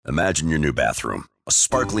Imagine your new bathroom. A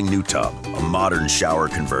sparkling new tub, a modern shower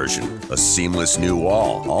conversion, a seamless new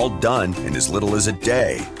wall, all done in as little as a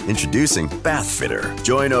day. Introducing Bath Fitter.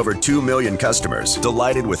 Join over 2 million customers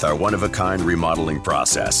delighted with our one-of-a-kind remodeling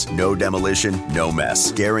process. No demolition, no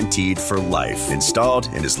mess. Guaranteed for life. Installed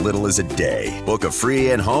in as little as a day. Book a free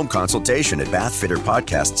in-home consultation at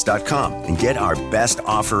bathfitterpodcasts.com and get our best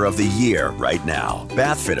offer of the year right now.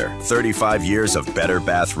 Bath Fitter, 35 years of better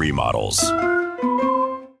bath remodels.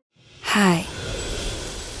 Hi.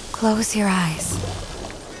 Close your eyes.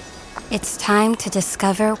 It's time to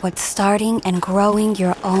discover what starting and growing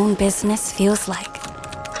your own business feels like.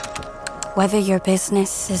 Whether your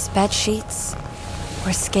business is bed sheets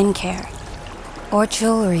or skincare or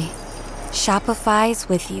jewelry, Shopify's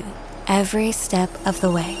with you every step of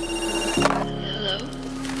the way. Hello?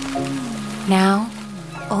 Now,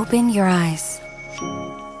 open your eyes.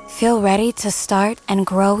 Feel ready to start and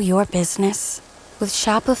grow your business? With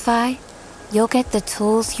Shopify, you'll get the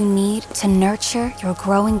tools you need to nurture your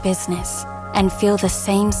growing business and feel the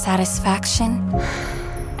same satisfaction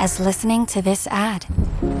as listening to this ad.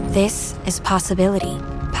 This is Possibility,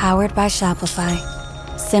 powered by Shopify.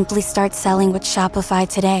 Simply start selling with Shopify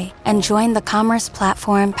today and join the commerce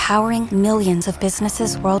platform powering millions of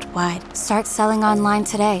businesses worldwide. Start selling online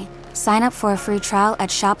today. Sign up for a free trial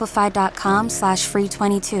at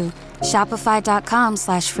shopify.com/free22.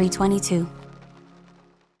 Shopify.com/free22.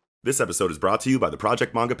 This episode is brought to you by the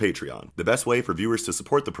Project Manga Patreon, the best way for viewers to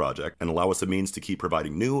support the project and allow us a means to keep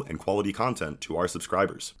providing new and quality content to our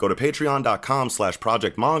subscribers. Go to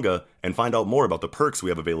patreon.com/projectmanga and find out more about the perks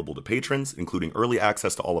we have available to patrons, including early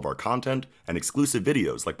access to all of our content and exclusive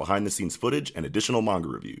videos like behind-the-scenes footage and additional manga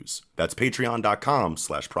reviews. That's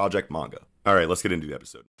patreon.com/projectmanga. All right, let's get into the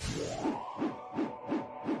episode.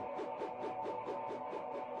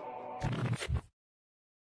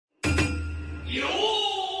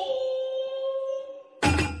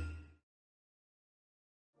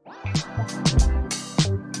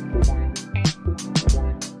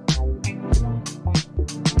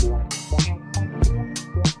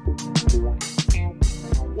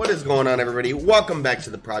 What is going on, everybody? Welcome back to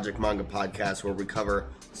the Project Manga Podcast, where we cover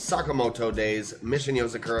Sakamoto Days, Mission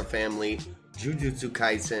Yozakura Family, Jujutsu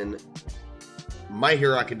Kaisen, My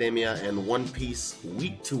Hero Academia, and One Piece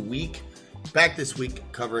week to week. Back this week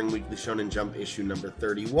covering Weekly Shonen Jump issue number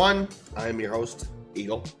 31. I am your host,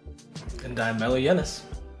 Eagle. And I'm Melo Yenis.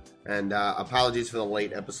 And apologies for the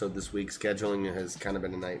late episode this week. Scheduling has kind of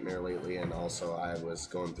been a nightmare lately, and also I was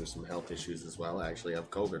going through some health issues as well. I actually have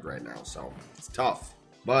COVID right now, so it's tough.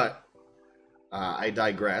 But I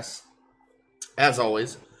digress. As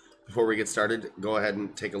always, before we get started, go ahead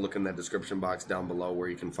and take a look in that description box down below where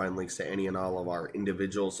you can find links to any and all of our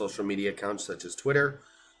individual social media accounts such as Twitter,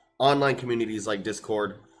 online communities like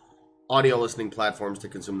Discord, audio listening platforms to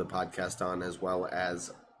consume the podcast on, as well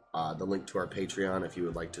as the link to our Patreon if you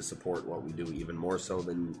would like to support what we do even more so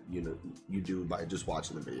than you do by just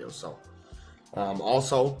watching the video. So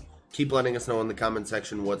also, keep letting us know in the comment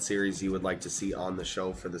section what series you would like to see on the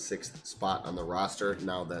show for the 6th spot on the roster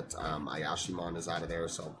now that Ayashimon is out of there.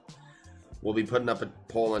 So we'll be putting up a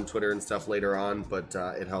poll on Twitter and stuff later on, but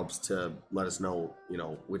it helps to let us know,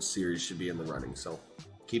 which series should be in the running. So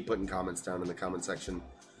keep putting comments down in the comment section,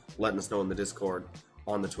 letting us know in the Discord,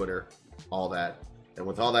 on the Twitter, all that. And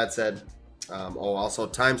with all that said, also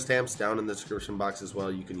timestamps down in the description box as well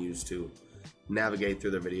you can use to navigate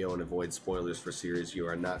through the video and avoid spoilers for series you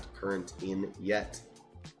are not current in yet.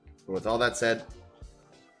 And with all that said,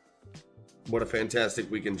 what a fantastic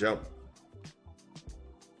week in Jump.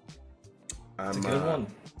 It's a good one.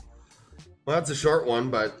 Well, it's a short one,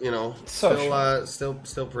 but still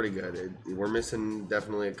pretty good. We're missing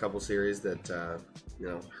definitely a couple series that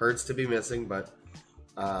hurts to be missing, but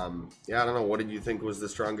I don't know. What did you think was the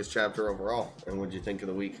strongest chapter overall, and what did you think of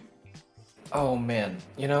the week? Oh man,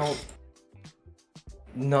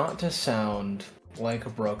 not to sound like a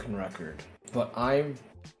broken record, but I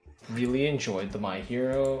really enjoyed the My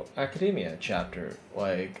Hero Academia chapter.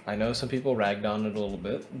 I know some people ragged on it a little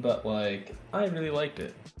bit, but I really liked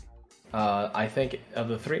it. I think of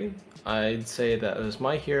the three, I'd say that it was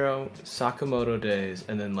My Hero, Sakamoto Days,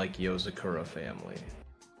 and then Yozakura Family.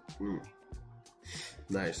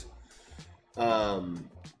 Nice.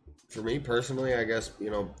 For me personally, I guess,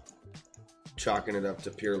 chalking it up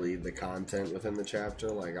to purely the content within the chapter,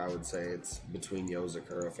 I would say it's between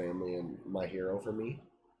Yozakura Family and My Hero for me.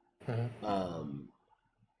 Mm-hmm.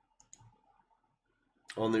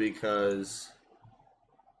 Only because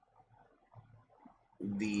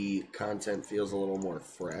the content feels a little more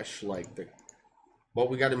fresh. What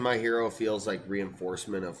we got in My Hero feels like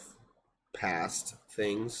reinforcement of past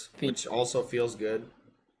things, which also feels good.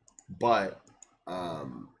 But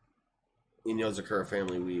in Yozakura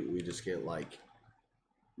Family, we just get like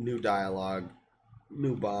new dialogue,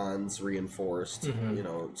 new bonds reinforced, you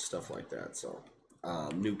know, stuff like that. So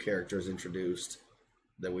new characters introduced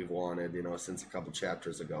that we've wanted, you know, since a couple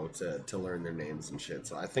chapters ago to learn their names and shit.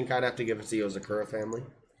 So I think I'd have to give it to Yozakura Family.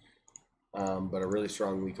 But a really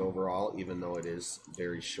strong week overall, even though it is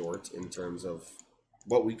very short in terms of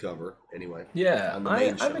what we cover, anyway. Yeah,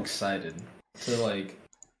 I'm excited to, like,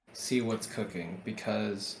 see what's cooking,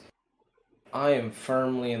 because I am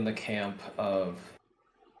firmly in the camp of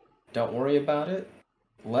don't worry about it,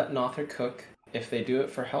 let an author cook. If they do it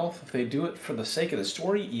for health, if they do it for the sake of the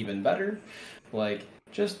story, even better. Like,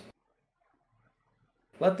 just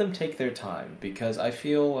let them take their time, because I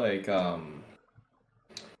feel like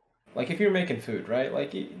if you're making food, right?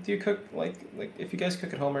 Like, do you cook, like if you guys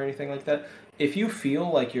cook at home or anything like that, if you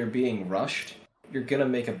feel like you're being rushed, you're gonna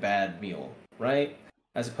make a bad meal, right?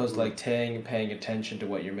 As opposed to, like, paying attention to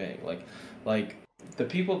what you're making. Like, the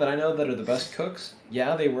people that I know that are the best cooks,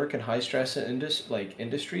 yeah, they work in high-stress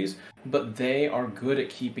industries, but they are good at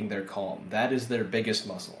keeping their calm. That is their biggest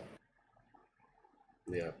muscle.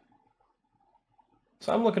 Yeah.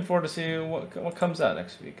 So I'm looking forward to seeing what comes out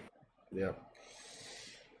next week. Yeah.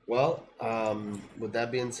 Well, with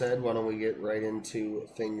that being said, why don't we get right into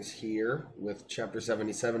things here with Chapter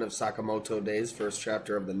 77 of Sakamoto Days, first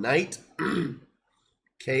chapter of the night.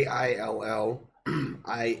 Killling.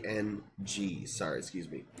 Sorry, excuse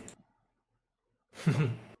me.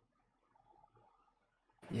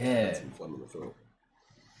 Yeah. Some phlegm in the throat.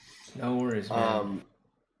 No worries, man.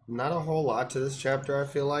 Not a whole lot to this chapter, I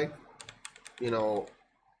feel like. You know,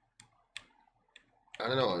 I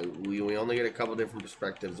don't know. We only get a couple different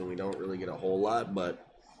perspectives, and we don't really get a whole lot. But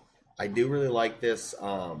I do really like this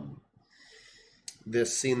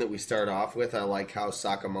this scene that we start off with. I like how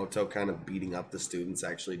Sakamoto kind of beating up the students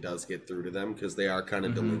actually does get through to them, because they are kind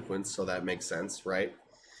of delinquents, so that makes sense, right?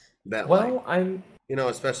 That, well, I'm, you know,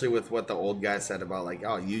 especially with what the old guy said about, like,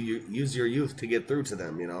 oh, you use your youth to get through to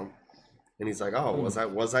them, you know. And he's like, oh,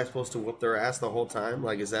 was I supposed to whoop their ass the whole time?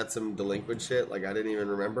 Like, is that some delinquent shit? Like, I didn't even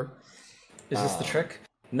remember. Is this the trick?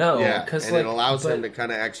 No. Yeah, and it allows him to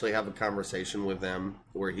kind of actually have a conversation with them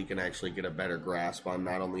where he can actually get a better grasp on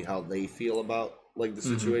not only how they feel about, like, the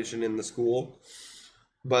situation in the school,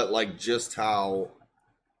 but, like, just how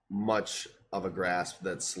much of a grasp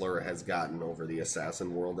that Slur has gotten over the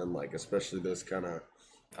assassin world, and, like, especially this kind of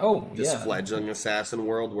fledgling assassin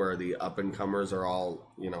world where the up-and-comers are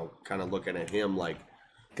all, you know, kind of looking at him like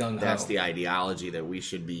gung-ho. That's the ideology that we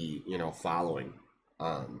should be, you know, following,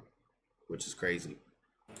 which is crazy.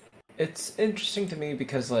 It's interesting to me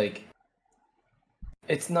because, like,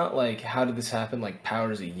 it's not like, how did this happen, like,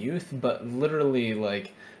 powers of youth, but literally,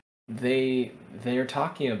 like, they're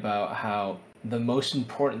talking about how the most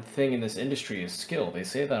important thing in this industry is skill. They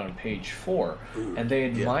say that on page 4, and they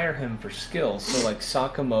admire him for skill. So, like,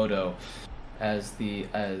 Sakamoto, as you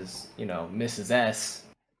know, Mrs. S,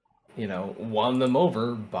 you know, won them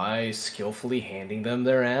over by skillfully handing them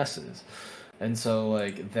their asses. And so,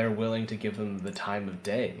 like, they're willing to give them the time of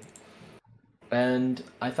day. And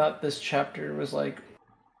I thought this chapter was, like,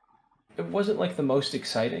 it wasn't, like, the most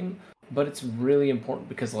exciting, but it's really important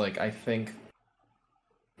because, like, I think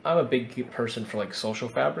I'm a big person for, like, social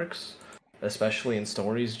fabrics, especially in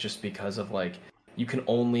stories, just because of, like, you can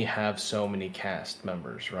only have so many cast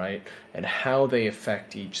members, right? And how they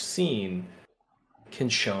affect each scene can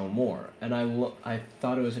show more. And I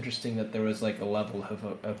thought it was interesting that there was, like, a level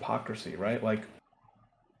of hypocrisy, right? Like,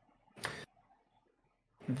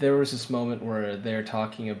 there was this moment where they're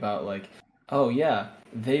talking about, like, oh yeah,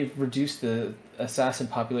 they've reduced the assassin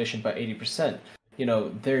population by 80%. You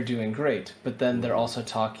know, they're doing great. But then they're also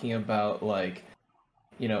talking about, like,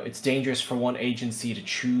 you know, it's dangerous for one agency to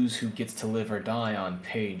choose who gets to live or die on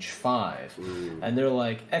page 5. And they're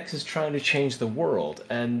like, X is trying to change the world.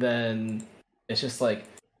 And then it's just like,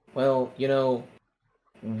 well, you know,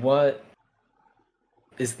 what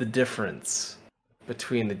is the difference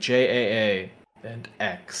between the JAA and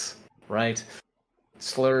X, right?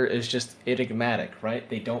 Slur is just enigmatic, right?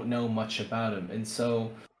 They don't know much about him. And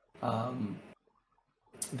so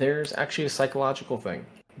there's actually a psychological thing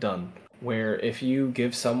done where if you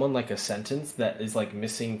give someone, like, a sentence that is, like,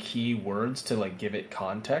 missing key words to, like, give it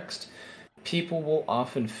context, people will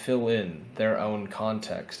often fill in their own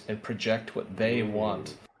context and project what they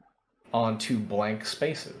want onto blank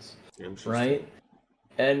spaces, right?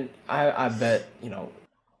 And I bet, you know,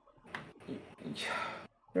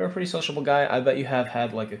 you're a pretty sociable guy. I bet you have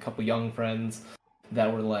had, like, a couple young friends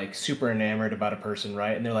that were, like, super enamored about a person,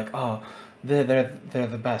 right? And they're like, oh, they're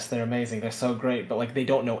the best, they're amazing, they're so great, but like they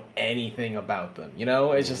don't know anything about them, you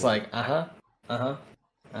know? It's just like, I've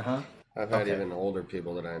had even older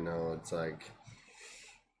people that I know, it's like,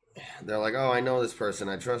 they're like, oh, I know this person,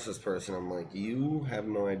 I trust this person. I'm like, you have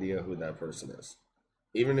no idea who that person is.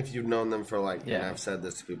 Even if you've known them for like, and I've said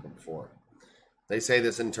this to people before, they say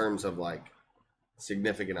this in terms of like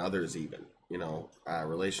significant others even, you know,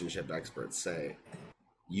 relationship experts say,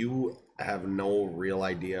 you have no real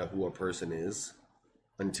idea who a person is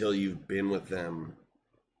until you've been with them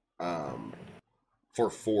for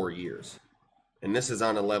 4 years. And this is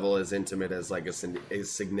on a level as intimate as like a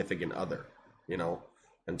significant other, you know,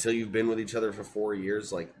 until you've been with each other for 4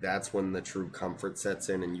 years, like that's when the true comfort sets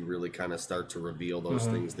in and you really kind of start to reveal those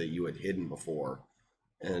things that you had hidden before.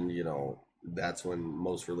 And, you know, that's when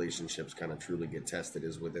most relationships kind of truly get tested,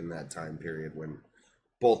 is within that time period when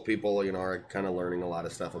both people, you know, are kind of learning a lot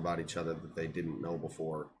of stuff about each other that they didn't know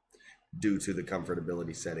before due to the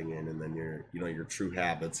comfortability setting in. And then your true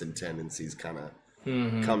habits and tendencies kind of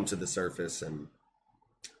come to the surface. And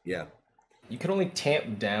you can only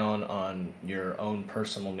tamp down on your own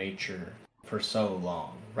personal nature for so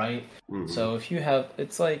long, right? So if you have,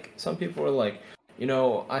 it's like some people are like, you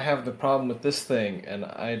know, I have the problem with this thing, and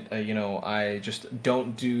I just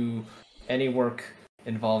don't do any work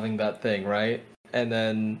involving that thing, right? And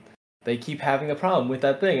then they keep having a problem with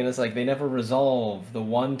that thing, and it's like they never resolve the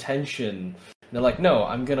one tension. And they're like, no,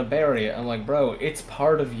 I'm gonna bury it. I'm like, bro, it's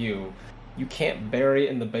part of you. You can't bury it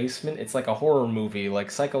in the basement. It's like a horror movie. Like,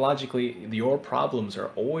 psychologically, your problems are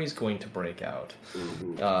always going to break out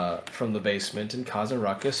from the basement and cause a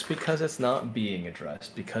ruckus because it's not being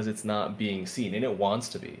addressed, because it's not being seen, and it wants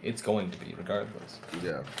to be. It's going to be, regardless.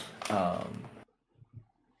 Yeah.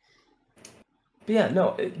 But yeah,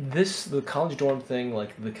 no, the college dorm thing,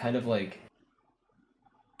 like, the kind of, like,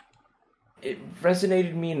 it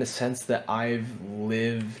resonated me in the sense that I've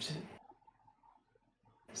lived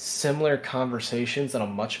similar conversations on a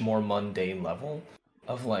much more mundane level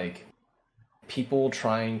of, like, people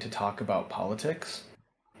trying to talk about politics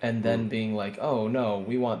and then being like, oh, no,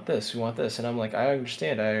 we want this. And I'm like, I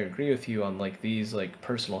understand, I agree with you on, like, these, like,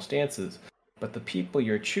 personal stances. But the people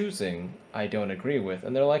you're choosing, I don't agree with.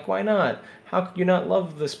 And they're like, why not? How could you not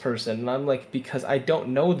love this person? And I'm like, because I don't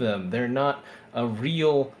know them. They're not a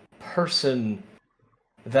real person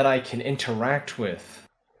that I can interact with.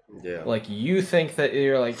 Yeah. Like, you think that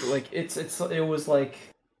you're like it was like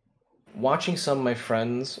watching some of my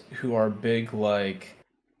friends who are big, like,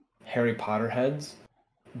 Harry Potter heads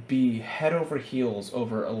be head over heels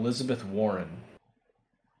over Elizabeth Warren.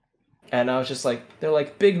 And I was just like, they're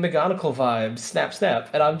like, big McGonagall vibes, snap, snap.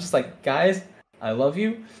 And I'm just like, guys, I love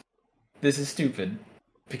you. This is stupid.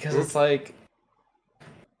 Because it's like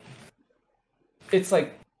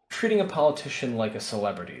treating a politician like a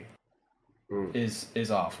celebrity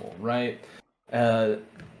is awful, right? And,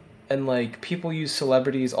 like, people use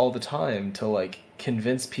celebrities all the time to, like,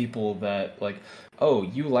 convince people that, like, oh,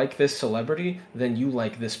 you like this celebrity, then you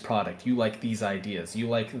like this product, you like these ideas, you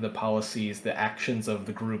like the policies, the actions of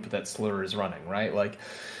the group that Slur is running, right? Like,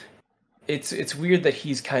 it's weird that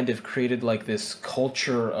he's kind of created, like, this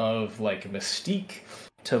culture of, like, mystique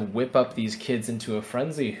to whip up these kids into a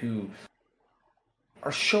frenzy who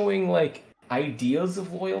are showing, like, ideas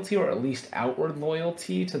of loyalty, or at least outward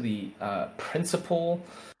loyalty to the principle,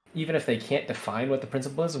 even if they can't define what the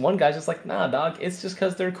principle is. One guy's just like, nah, dog, it's just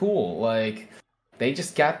because they're cool. Like, they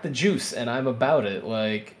just got the juice, and I'm about it.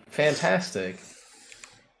 Like, fantastic.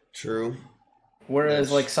 True. Whereas,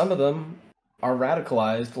 yes. like, some of them are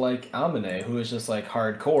radicalized, like Amine, who is just, like,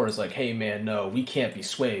 hardcore. Is like, hey, man, no, we can't be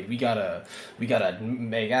swayed. We gotta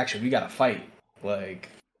make action. We gotta fight. Like,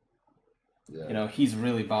 you know, he's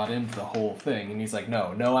really bought into the whole thing, and he's like,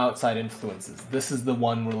 no outside influences. This is the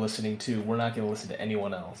one we're listening to. We're not gonna listen to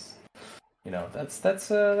anyone else. You know, that's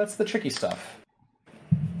the tricky stuff.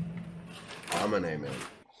 Amine, man.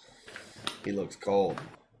 He looks cold.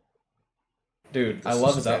 Dude, I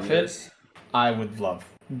love his outfit. I would love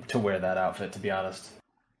to wear that outfit, to be honest.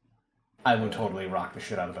 I would totally rock the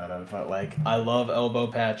shit out of that outfit. Like, I love elbow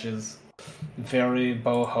patches. Very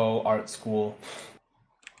boho art school.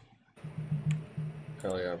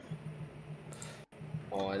 Hell yeah.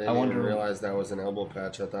 Oh, I didn't even realize that was an elbow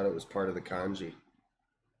patch. I thought it was part of the kanji.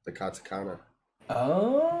 The katakana.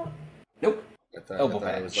 Oh? Nope. I thought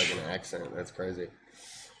it was like an accent. That's crazy.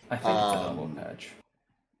 I think it's an elbow patch.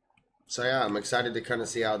 So yeah, I'm excited to kind of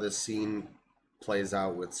see how this scene plays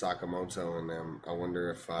out with Sakamoto, and I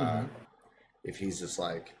wonder if he's just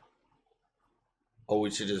like, oh, we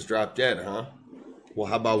should just drop dead, huh? Well,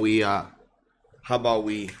 how about we, you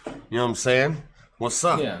know what I'm saying? What's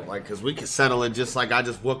up? Yeah. Like, cause we could settle it just like I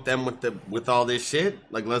just whooped them with all this shit.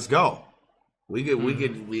 Like, let's go. We could,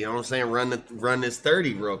 you know what I'm saying? Run this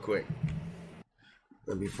 30 real quick.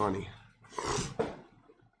 That'd be funny.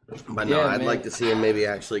 But no, I'd like to see him maybe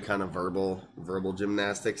actually kind of verbal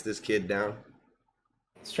gymnastics this kid down.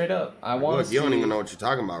 Straight up, I want to see... You don't even know what you're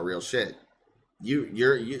talking about, real shit.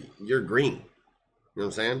 You're green. You know what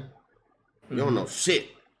I'm saying? You don't know shit.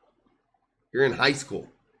 You're in high school.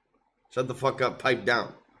 Shut the fuck up, pipe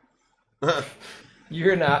down.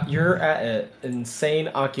 You're not. You're at an insane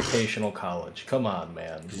occupational college. Come on,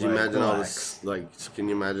 man. Can you imagine all this? Like, can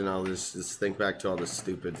you imagine all this? Just think back to all the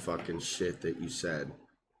stupid fucking shit that you said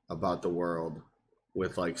about the world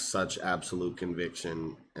with like such absolute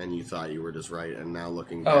conviction, and you thought you were just right, and now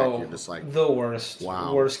looking back, you're just like the worst.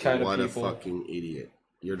 Wow, worst kind of people. What a fucking idiot!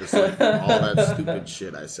 You're just like all that stupid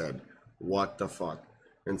shit I said. What the fuck?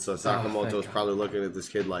 And so Sakamoto's probably looking at this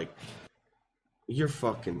kid like, you're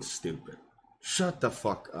fucking stupid. Shut the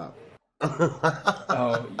fuck up.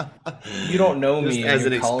 Oh, you don't know me. As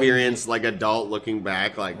an experienced like adult looking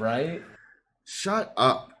back, like, right? Shut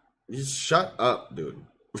up. Just shut up, dude.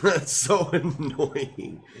 That's so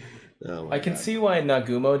annoying. Oh I can see why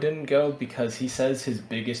Nagumo didn't go, because he says his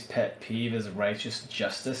biggest pet peeve is righteous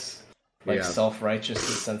justice. Like self-righteous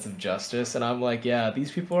sense of justice. And I'm like, yeah,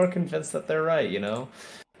 these people are convinced that they're right, you know?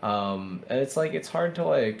 And it's like, it's hard to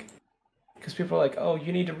like, because people are like, oh,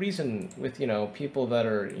 you need to reason with, you know, people that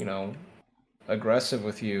are, you know, aggressive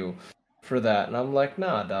with you for that. And I'm like,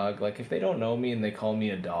 nah, dog. Like, if they don't know me and they call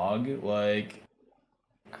me a dog, like,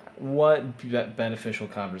 what beneficial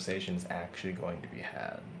conversation is actually going to be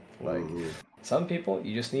had? Like, some people,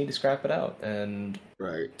 you just need to scrap it out. And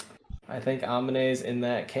right. I think Amine's in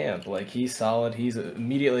that camp. Like, he's solid. He's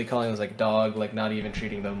immediately calling us like dog, like not even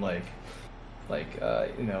treating them like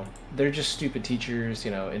you know, they're just stupid teachers,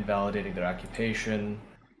 you know, invalidating their occupation,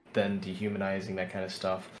 then dehumanizing, that kind of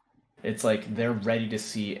stuff. It's like they're ready to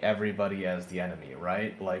see everybody as the enemy,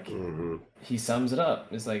 right? Like, he sums it up.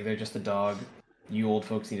 It's like, they're just a dog. You old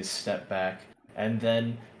folks need to step back. And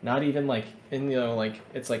then, not even like, and you know, like,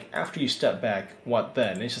 it's like, after you step back, what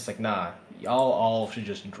then? It's just like, nah, y'all all should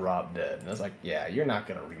just drop dead. And it's like, yeah, you're not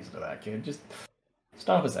gonna reason to that kid. Just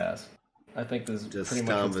stomp his ass. I think this is just pretty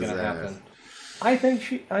much what's gonna happen. I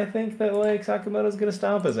think that like Sakamoto's gonna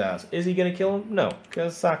stomp his ass. Is he gonna kill him? No,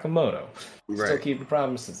 because Sakamoto. Still keep the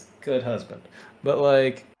promises. Good husband. But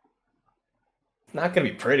like, not gonna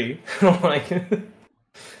be pretty. Like, it's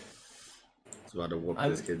about to whoop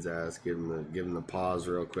this kid's ass. Give him the pause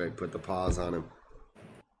real quick. Put the pause on him.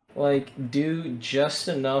 Like, do just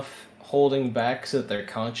enough holding back so that they're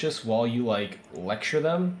conscious while you like lecture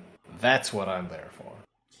them. That's what I'm there for.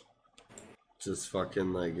 Just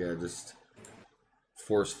fucking like, yeah, just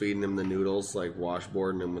force feeding him the noodles, like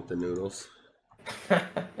washboarding him with the noodles. I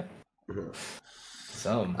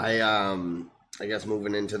guess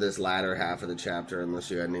moving into this latter half of the chapter, unless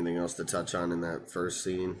you had anything else to touch on in that first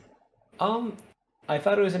scene. I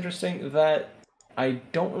thought it was interesting that I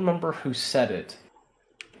don't remember who said it,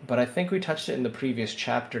 but I think we touched it in the previous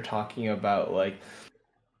chapter, talking about like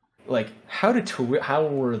how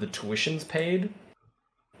were the tuitions paid?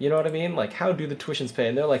 You know what I mean? Like, how do the tuitions pay?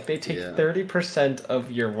 And they're like, they take 30%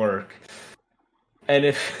 of your work. And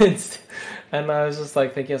if it's, and I was just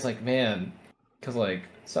like thinking, I was like, man, because like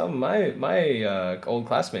some of my old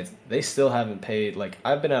classmates, they still haven't paid. Like,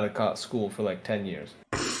 I've been out of school for like 10 years.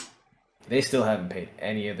 They still haven't paid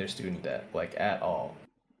any of their student debt, like, at all.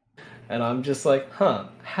 And I'm just like, huh,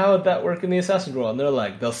 how would that work in the Assassin's World? And they're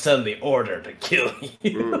like, they'll send the order to kill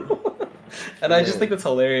you. And I just think it's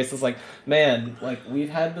hilarious. It's like, man, like, we've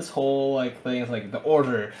had this whole, like, thing. It's like, the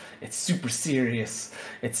order, it's super serious.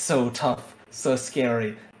 It's so tough, so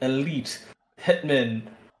scary. Elite, hitmen,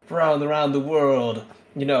 around the world.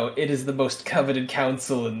 You know, it is the most coveted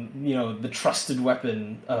council and, you know, the trusted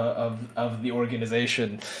weapon of the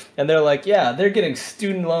organization. And they're like, yeah, they're getting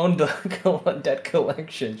student loan debt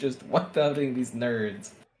collection, just wiping these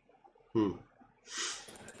nerds. And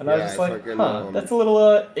I was just like, that's a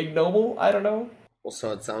little ignoble. I don't know. Well,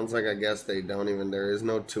 so it sounds like, I guess they don't even, there is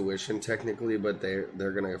no tuition technically, but they're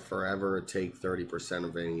going to forever take 30%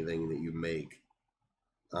 of anything that you make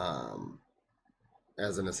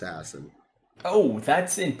as an assassin. Oh,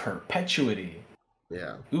 that's in perpetuity.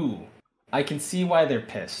 Yeah. Ooh, I can see why they're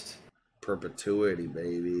pissed. Perpetuity,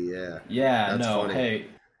 baby, yeah. Yeah, that's no, funny. hey.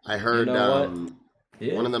 I heard you know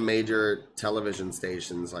one of the major television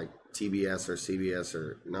stations, like TBS or CBS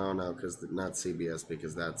or no, because not CBS,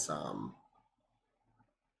 because that's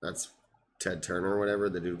Ted Turner or whatever,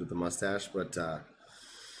 the dude with the mustache. But I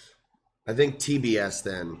think TBS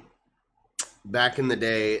then, back in the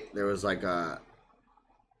day, there was like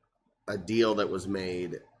a deal that was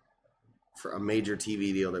made for a major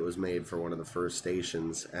TV deal that was made for one of the first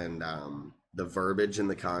stations, and the verbiage in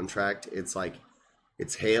the contract, it's like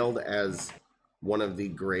it's hailed as one of the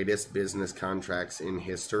greatest business contracts in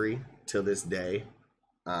history to this day,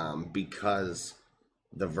 because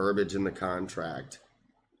the verbiage in the contract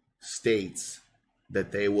states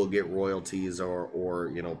that they will get royalties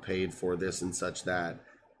or you know, paid for this and such that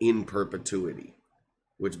in perpetuity,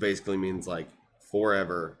 which basically means like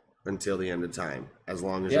forever until the end of time. As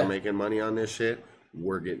long as you're making money on this shit,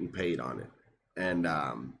 we're getting paid on it. And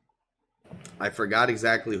I forgot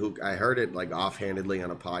exactly who, I heard it like offhandedly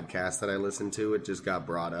on a podcast that I listened to. It just got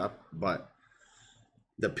brought up, but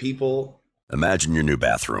the people. Imagine your new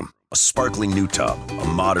bathroom. A sparkling new tub, a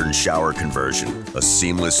modern shower conversion, a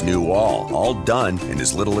seamless new wall, all done in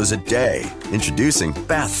as little as a day. Introducing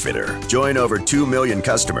Bath Fitter. Join over 2 million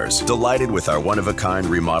customers delighted with our one-of-a-kind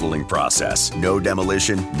remodeling process. No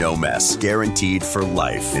demolition, no mess. Guaranteed for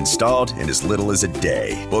life. Installed in as little as a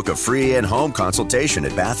day. Book a free in-home consultation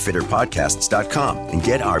at bathfitterpodcasts.com and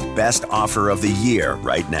get our best offer of the year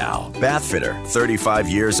right now. Bath Fitter, 35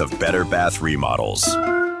 years of better bath remodels.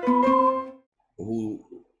 Who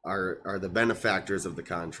are the benefactors of the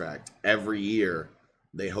contract. Every year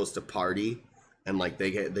they host a party, and like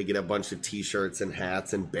they get a bunch of t-shirts and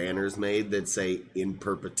hats and banners made that say in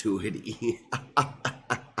perpetuity.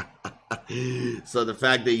 So the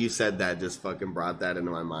fact that you said that just fucking brought that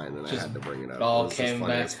into my mind, and I had to bring it up. It all was came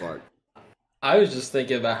funny back. As fuck. I was just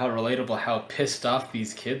thinking about how relatable, how pissed off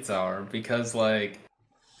these kids are, because like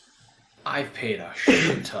I've paid a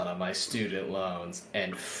shit ton of my student loans,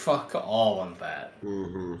 and fuck all of that.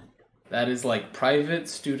 Mm-hmm. That is like private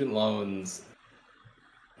student loans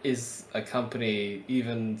is a company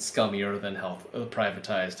even scummier than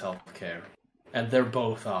privatized healthcare, and they're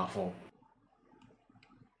both awful.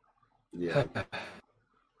 Yeah.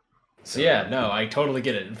 So yeah, no, I totally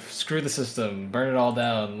get it. Screw the system, burn it all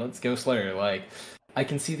down. Let's go Slayer. Like, I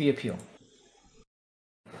can see the appeal,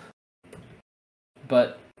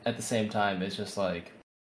 but at the same time, it's just like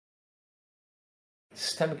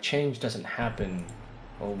systemic change doesn't happen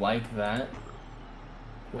like that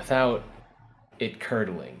without it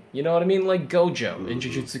curdling. You know what I mean? Like Gojo in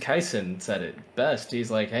Jujutsu Kaisen said it best.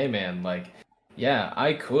 He's like, hey man, like, yeah,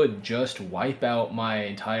 I could just wipe out my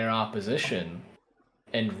entire opposition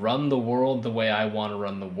and run the world the way I want to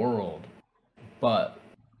run the world. But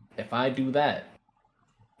if I do that,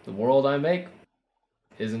 the world I make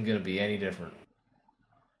isn't going to be any different.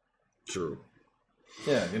 True.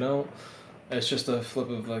 Yeah, you know, it's just a flip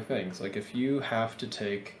of like things. Like if you have to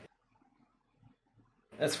take,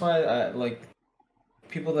 that's why I like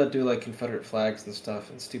people that do like Confederate flags and stuff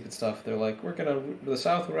and stupid stuff. They're like, the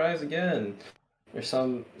South will rise again, or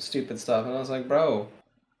some stupid stuff. And I was like, bro,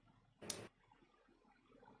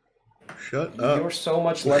 shut up. You're so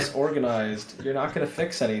much less organized. You're not gonna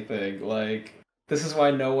fix anything. Like, this is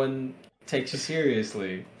why no one takes you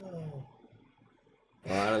seriously.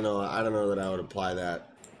 Well, I don't know that I would apply that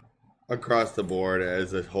across the board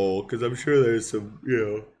as a whole, because I'm sure there's some,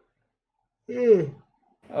 you know.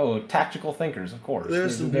 Oh, tactical thinkers, of course.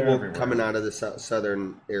 There's some people everywhere. coming out of the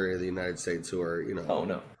southern area of the United States who are, you know, oh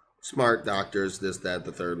no, smart doctors, this, that,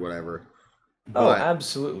 the third, whatever. Oh, But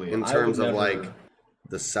absolutely. in terms of like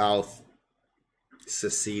the South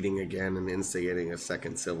seceding again and instigating a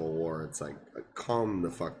second civil war, it's like calm the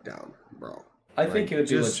fuck down, bro. I think it would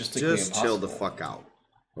be just logistically impossible. chill the fuck out,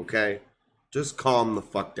 okay? Just calm the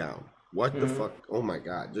fuck down. What the fuck? Oh my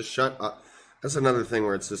god, just shut up. That's another thing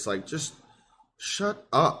where it's just like, just shut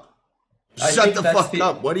up. Shut the fuck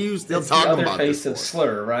up. What are you still talking about? The other face of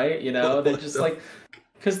slur, right? You know, they're just like,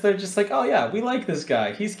 because they're just like, oh yeah, we like this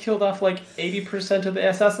guy. He's killed off like 80% of the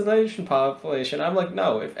assassination population. I'm like,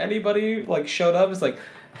 no. If anybody like showed up, it's like,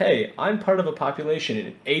 hey, I'm part of a population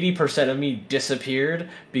and 80% of me disappeared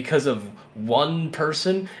because of one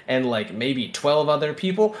person and like maybe 12 other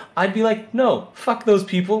people, I'd be like, no, fuck those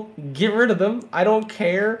people. Get rid of them. I don't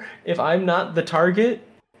care if I'm not the target.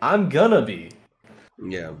 I'm gonna be.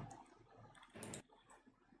 Yeah.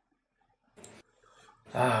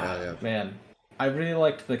 Yeah. Man. I really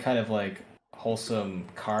liked the kind of like wholesome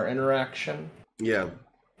car interaction. Yeah.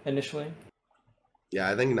 Initially. Yeah,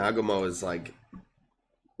 I think Nagumo is like,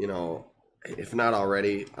 you know, if not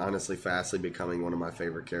already, honestly, fastly becoming one of my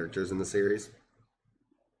favorite characters in the series.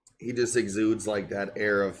 He just exudes like that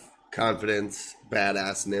air of confidence,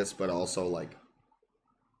 badassness, but also like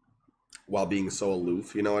while being so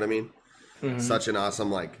aloof, you know what I mean? Mm-hmm. Such an awesome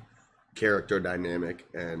like character dynamic,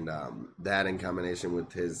 and that in combination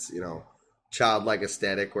with his, you know, childlike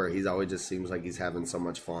aesthetic where he's always just seems like he's having so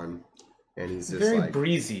much fun. And he's just very like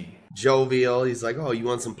breezy, jovial. He's like, "Oh, you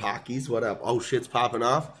want some Pockies? What up? Oh, shit's popping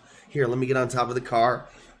off. Here, let me get on top of the car.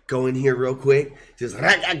 Go in here real quick. Just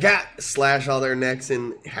slash all their necks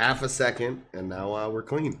in half a second, and now we're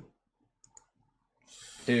clean."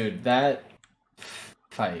 dude. That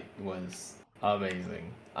fight was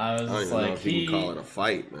amazing. I was I don't just even know like, if you can call it a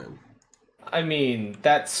fight, man. I mean,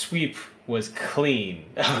 that sweep was clean.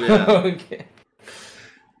 Yeah. Okay.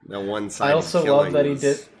 That one-sided I also love that he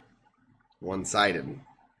did. One-sided.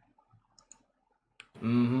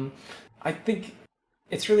 Mm-hmm. I think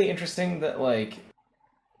it's really interesting that, like,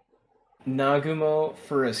 Nagumo,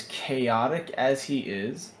 for as chaotic as he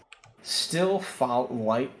is, still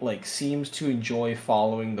seems to enjoy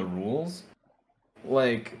following the rules.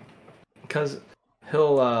 Like, because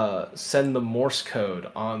he'll send the Morse code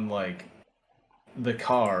on, like, the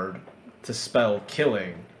card to spell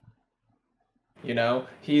killing. You know?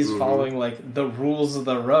 He's following, like, the rules of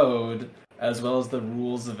the road as well as the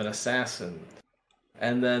rules of an assassin.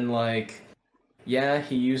 And then, like, yeah,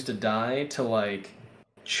 he used a die to, like,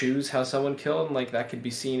 choose how someone killed, and, like, that could be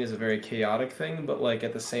seen as a very chaotic thing, but, like,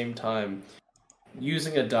 at the same time,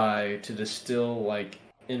 using a die to distill, like,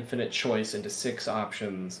 infinite choice into 6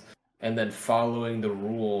 options, and then following the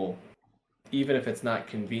rule, even if it's not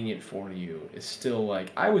convenient for you, is still,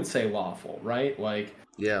 like, I would say lawful, right? Like,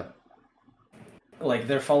 Yeah. like,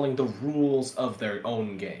 they're following the rules of their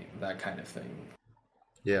own game, that kind of thing.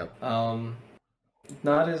 Yeah.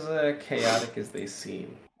 Not as chaotic as they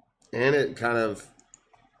seem. And it kind of,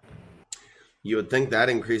 you would think that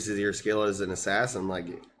increases your skill as an assassin, like,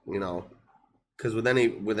 you know, because with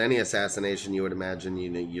any assassination, you would imagine, you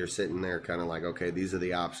know, you're sitting there kind of like, okay, these are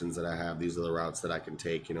the options that I have, these are the routes that I can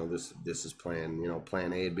take, you know, this is plan, you know,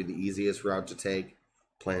 plan A would be the easiest route to take,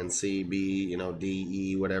 plan C, B, you know, D,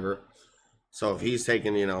 E, whatever. So if he's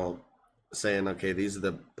taking, you know, saying, okay, these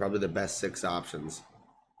are probably the best 6 options,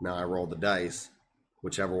 now I roll the dice,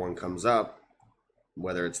 whichever one comes up,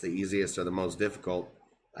 whether it's the easiest or the most difficult,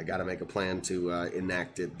 I got to make a plan to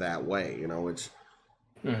enact it that way, you know, which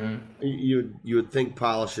you would think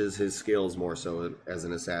polishes his skills more so as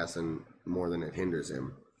an assassin more than it hinders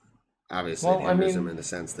him. Obviously, it hinders him in the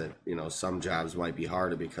sense that, you know, some jobs might be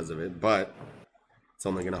harder because of it, but it's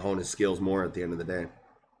only going to hone his skills more at the end of the day.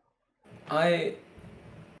 I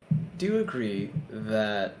do agree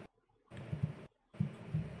that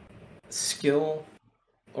skill,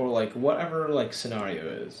 or like whatever like scenario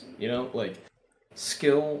is, you know, like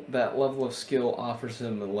skill, that level of skill offers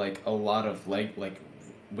him like a lot of like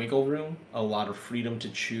wiggle room, a lot of freedom to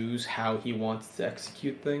choose how he wants to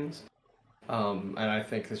execute things. And I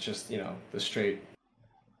think it's just, you know, the straight,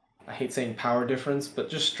 I hate saying power difference, but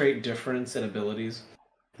just straight difference in abilities.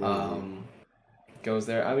 Goes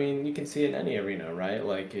there. I mean, you can see it in any arena, right?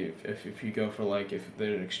 Like if you go for like, if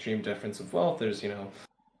there's an extreme difference of wealth, there's, you know,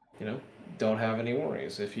 don't have any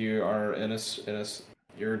worries. If you are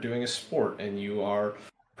you're doing a sport and you are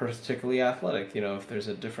particularly athletic, you know, if there's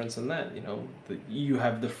a difference in that, you know, you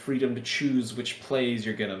have the freedom to choose which plays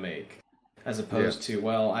you're gonna make, as opposed to,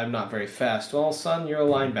 well, I'm not very fast. Well, son, you're a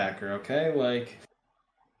linebacker, okay? Like,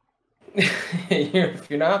 if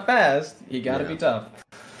you're not fast, you gotta be tough.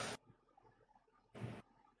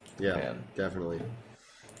 Yeah, Man. Definitely.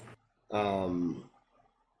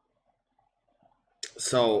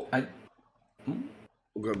 So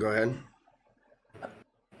go ahead.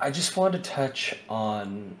 I just wanted to touch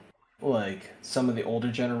on like some of the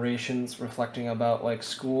older generations reflecting about like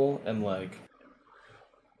school and like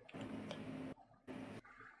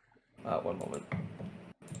one moment.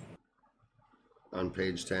 On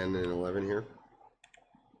page 10 and 11 here.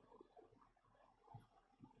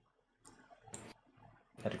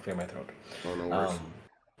 Had to clear my throat. Oh, no worries.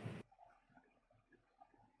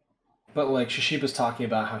 But like Shishiba's talking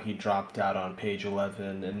about how he dropped out on page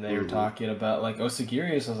 11, and they were talking about like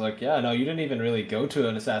Osagiri. So I was like, yeah, no, you didn't even really go to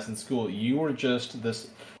an assassin school. You were just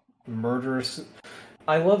this murderous.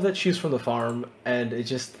 I love that she's from the farm, and it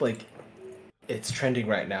just like it's trending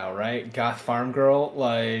right now, right? Goth farm girl,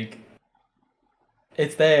 like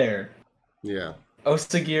it's there. Yeah.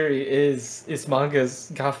 Osagiri is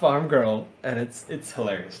manga's goth farm girl, and it's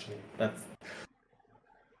hilarious to me. That's.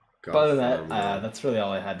 But other than that, that's really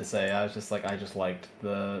all I had to say. I was just like, I just liked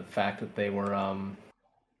the fact that they were,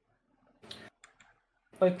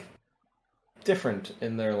 like, different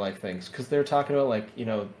in their, like, things. Because they're talking about, like, you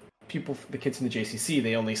know, the kids in the JCC,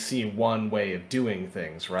 they only see one way of doing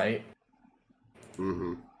things, right?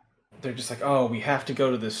 Mm-hmm. They're just like, oh, we have to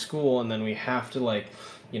go to this school, and then we have to, like,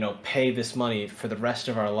 you know, pay this money for the rest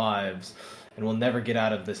of our lives, and we'll never get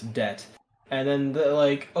out of this debt. And then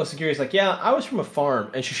Osagiri's like, yeah, I was from a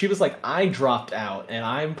farm, and she was like, I dropped out, and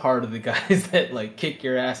I'm part of the guys that like kick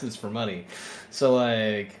your asses for money. So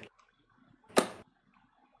like,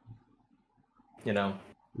 you know,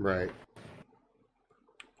 Right.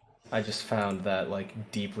 I just found that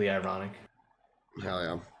like deeply ironic. Hell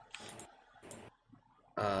yeah.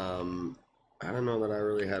 I don't know that I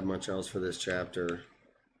really had much else for this chapter.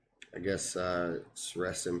 I guess just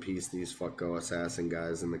rest in peace, these fucko assassin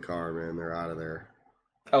guys in the car, man. They're out of there.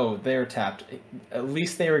 Oh, they're tapped. At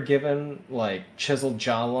least they were given like chiseled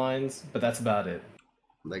jaw lines, but that's about it.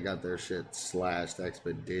 They got their shit slashed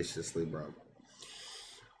expeditiously, bro.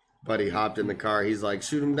 Buddy hopped in the car. He's like,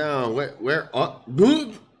 shoot him down. Where? Oh,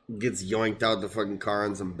 gets yoinked out the fucking car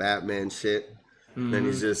on some Batman shit. Then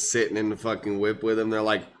he's just sitting in the fucking whip with him. They're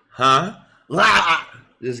like, huh? La!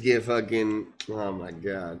 Just get fucking... Oh, my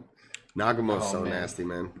God. Nagumo's so man. nasty,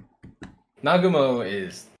 man. Nagumo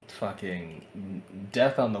is fucking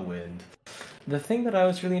death on the wind. The thing that I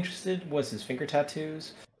was really interested was his finger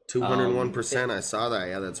tattoos. 201%. I saw that.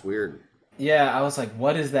 Yeah, that's weird. Yeah, I was like,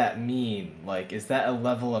 what does that mean? Like, is that a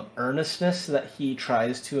level of earnestness that he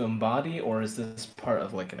tries to embody, or is this part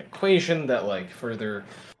of like an equation that like further,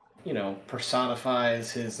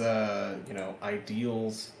 personifies his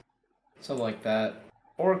ideals, something like that?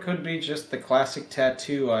 Or it could be just the classic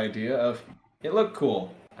tattoo idea of, it looked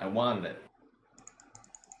cool, I wanted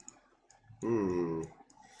it.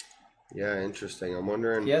 Yeah, interesting. I'm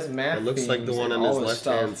wondering. He has math. It looks like the one on his left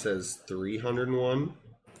hand stuff. says 301.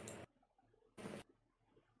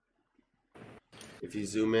 If you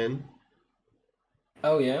zoom in.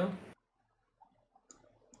 Oh, yeah?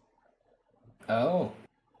 Oh.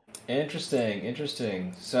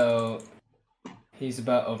 Interesting. So, he's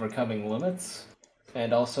about overcoming limits?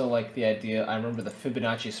 And also, like, the idea, I remember the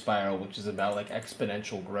Fibonacci spiral, which is about, like,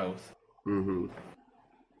 exponential growth.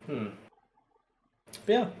 But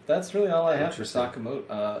yeah, that's really all I have for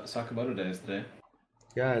Sakamoto Days today.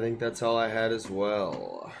 Yeah, I think that's all I had as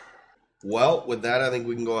well. Well, with that, I think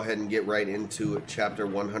we can go ahead and get right into Chapter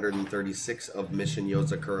 136 of Mission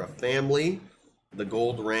Yozakura Family, the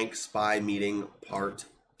Gold Rank Spy Meeting Part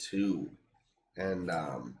 2. And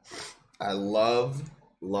I love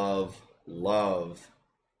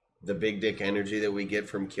the big dick energy that we get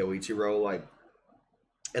from Kyoichiro, like,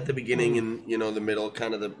 at the beginning and, the middle,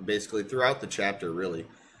 kind of basically throughout the chapter, really.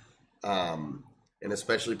 And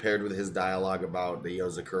especially paired with his dialogue about the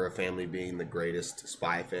Yozakura family being the greatest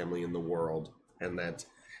spy family in the world, and that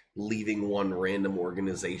leaving one random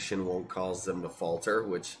organization won't cause them to falter,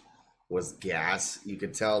 which was gas. You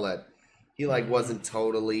could tell that he wasn't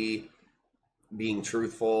totally being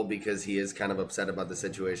truthful, because he is kind of upset about the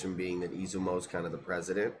situation, being that Izumo's kind of the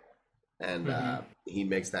president, and he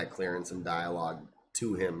makes that clear in some dialogue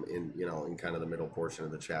to him in in kind of the middle portion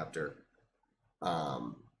of the chapter.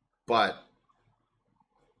 But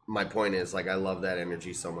my point is, I love that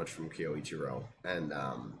energy so much from Kyoichiro, and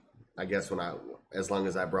I guess as long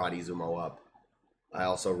as I brought Izumo up, I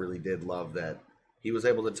also really did love that he was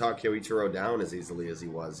able to talk Kyoichiro down as easily as he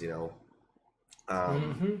was,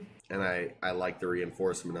 and I like the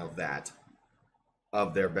reinforcement of that,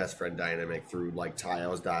 of their best friend dynamic through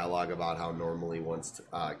Taio's dialogue about how normally once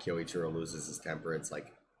Kyoichiro loses his temper, it's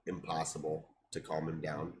impossible to calm him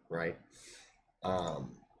down, right?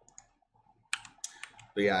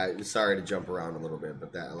 But yeah, sorry to jump around a little bit,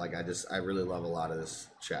 but that I really love a lot of this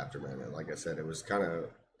chapter, man. And like I said, it was kind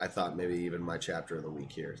of, I thought maybe even my chapter of the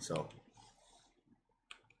week here. So,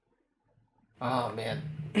 oh man,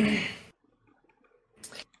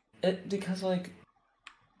 because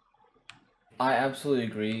I absolutely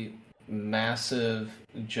agree. Massive,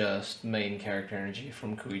 just main character energy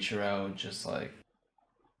from Koichiro,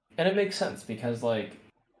 and it makes sense because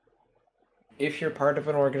if you're part of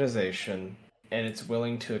an organization and it's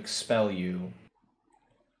willing to expel you,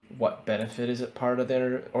 what benefit is it part of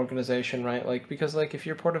their organization, right? Because if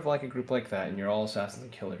you're part of a group like that and you're all assassins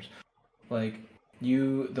and killers,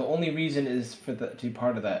 the only reason is to be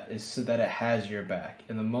part of that is so that it has your back.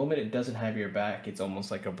 And the moment it doesn't have your back, it's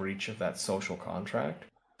almost like a breach of that social contract.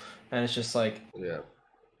 And it's just yeah,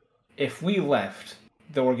 if we left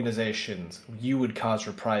the organizations, you would cause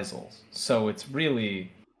reprisals. So it's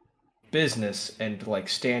really business and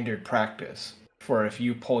standard practice for if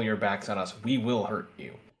you pull your backs on us, we will hurt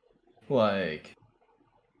you. Right?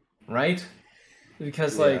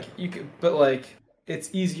 Because you could, but it's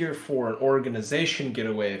easier for an organization to get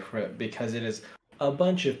away from it because it is a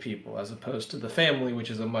bunch of people as opposed to the family, which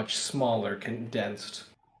is a much smaller, condensed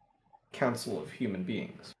council of human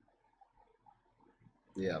beings.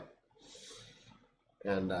 Yeah.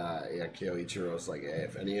 And yeah, Kyoichiro's like, hey,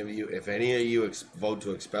 if any of you vote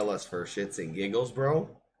to expel us for shits and giggles, bro,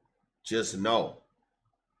 just know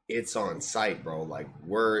it's on site, bro. Like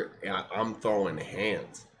I'm throwing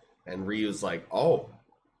hands. And Ryu's like, oh,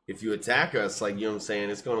 if you attack us, like, you know what I'm saying,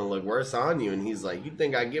 it's gonna look worse on you. And he's like, you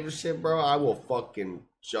think I give a shit, bro? I will fucking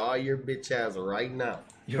jaw your bitch ass right now.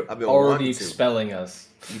 You're I've been already expelling us.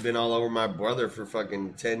 You've been all over my brother for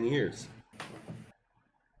fucking 10 years.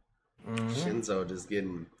 Shinzo just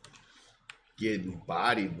getting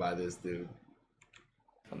bodied by this dude.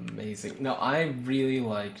 Amazing. No, I really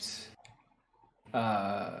liked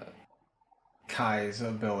Kai's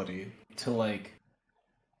ability to, like,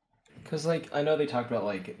 because, like, I know they talked about,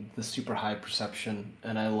 like, the super high perception,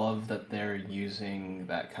 and I love that they're using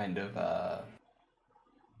that kind of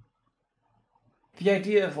the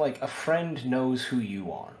idea of, like, a friend knows who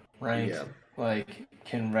you are, right? Yeah. Like,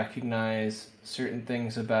 can recognize certain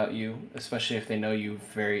things about you, especially if they know you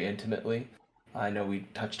very intimately. I know we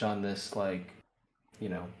touched on this, like, you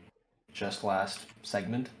know, just last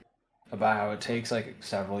segment, about how it takes, like,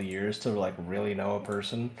 several years to, like, really know a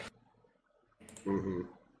person. Mm-hmm.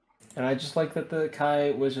 And I just like that the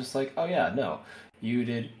Kai was just like, oh yeah, no, you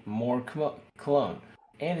did more cologne,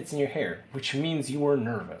 and it's in your hair, which means you were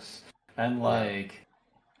nervous. And, like,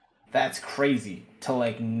 that's crazy to,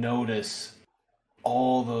 like, notice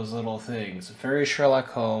all those little things. Very Sherlock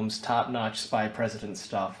Holmes, top-notch spy president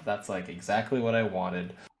stuff. That's, like, exactly what I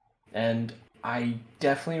wanted. And I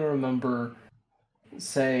definitely remember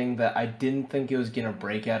saying that I didn't think it was going to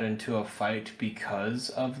break out into a fight because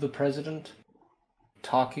of the president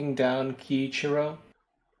talking down Kiichiro.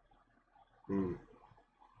 Yeah,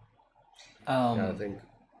 I think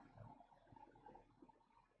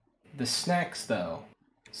the snacks, though,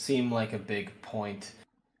 seem like a big point.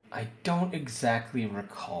 I don't exactly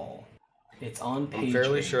recall. It's on page I'm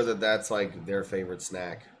fairly 8. sure that that's, like, their favorite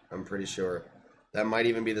snack. I'm pretty sure. That might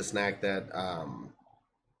even be the snack that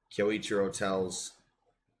Kyoichiro tells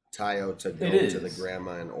Tayo to go to the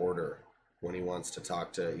grandma and order when he wants to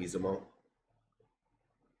talk to Izumo.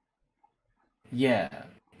 Yeah,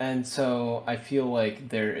 and so I feel like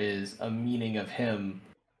there is a meaning of him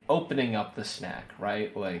opening up the snack,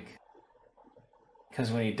 right? Like,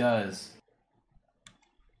 because when he does,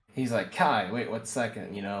 he's like, Kai, wait 1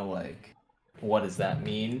 second, you know, like, what does that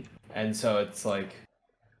mean? And so it's like,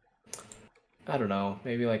 I don't know,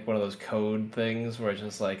 maybe like one of those code things where it's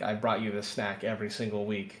just like, I brought you this snack every single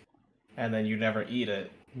week, and then you never eat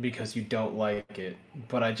it because you don't like it,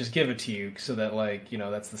 but I just give it to you so that, like, you know,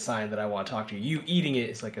 that's the sign that I want to talk to you. You eating it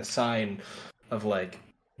is like a sign of, like,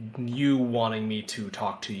 you wanting me to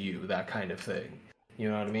talk to you, that kind of thing. You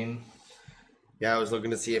know what I mean? Yeah, I was looking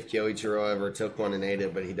to see if Kyoichiro ever took one and ate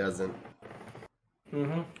it, but he doesn't.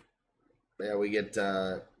 Mm-hmm. Yeah, we get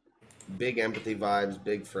big empathy vibes,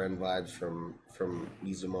 big friend vibes from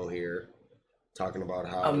Izumo here, talking about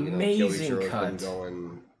how amazing Kyoichiro's cut. been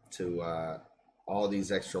going to all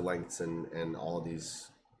these extra lengths and all these,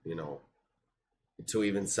 you know, to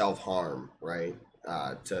even self-harm, right?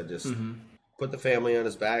 To just put the family on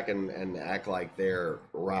his back and act like they're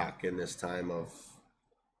rock in this time of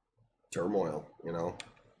turmoil, you know?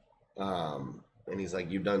 And he's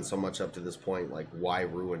like, you've done so much up to this point, like, why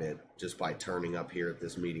ruin it just by turning up here at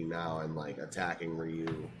this meeting now and, like, attacking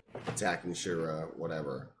Ryu, attacking Shura,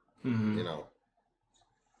 whatever, you know?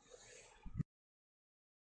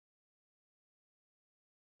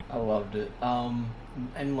 I loved it.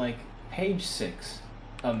 And, like, page 6,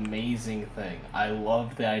 amazing thing. I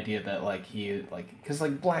love the idea that, like, he, like, because,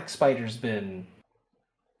 like, Black Steel Spider's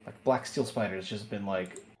just been,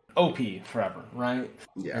 like, OP forever, right?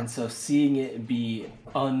 Yeah. And so seeing it be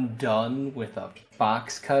undone with a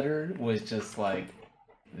box cutter was just like,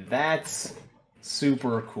 that's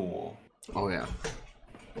super cool. Oh, yeah.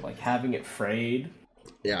 Like, having it frayed.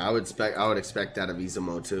 Yeah, I would expect that of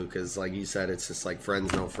Izumo too, because like you said, it's just like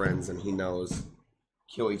friends know friends, and he knows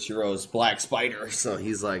Kyoichiro's Black Spider, so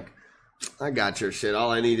he's like, I got your shit.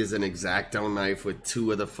 All I need is an X-Acto knife with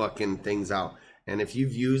 2 of the fucking things out. And if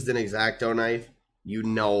you've used an X-Acto knife, you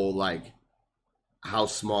know, like, how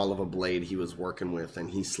small of a blade he was working with,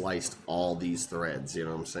 and he sliced all these threads, you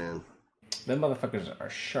know what I'm saying? Them motherfuckers are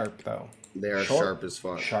sharp, though. They are sharp as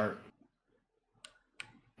fuck. Sharp.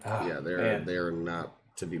 Oh, yeah, they're not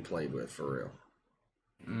to be played with, for real.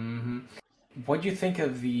 Mm-hmm. What do you think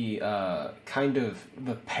of the kind of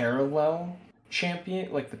the parallel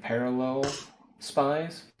champion, like the parallel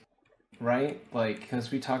spies, right? Like,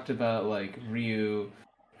 because we talked about, like, Ryu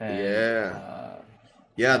and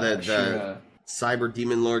the Cyber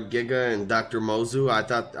Demon Lord Giga and Dr. Mozu.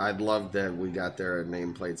 I'd love that we got their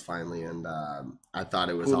nameplates finally, and I thought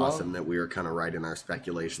it was awesome that we were kind of right in our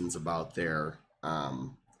speculations about their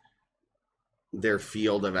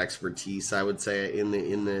field of expertise, I would say, in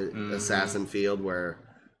the assassin field, where,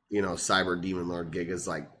 you know, Cyber Demon Lord Giga's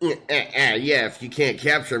like, yeah, if you can't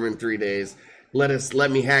capture him in 3 days,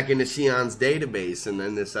 let me hack into Shion's database. And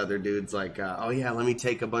then this other dude's like, oh yeah, let me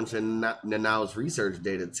take a bunch of Nanao's research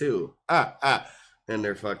data too. And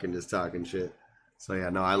they're fucking just talking shit. So yeah,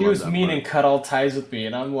 no, I love that. He was mean and cut all ties with me,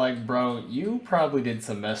 and I'm like, bro, you probably did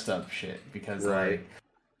some messed up shit, because like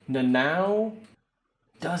Nanao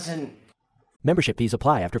doesn't. Membership fees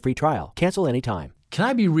apply after free trial. Cancel anytime. Can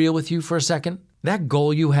I be real with you for a second? That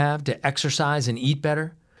goal you have to exercise and eat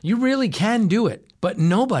better, you really can do it, but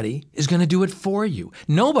nobody is going to do it for you.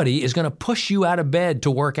 Nobody is going to push you out of bed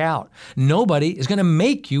to work out. Nobody is going to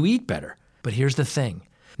make you eat better. But here's the thing.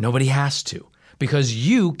 Nobody has to. Because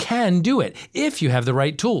you can do it if you have the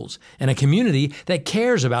right tools and a community that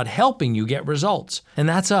cares about helping you get results. And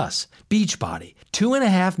that's us, Beachbody.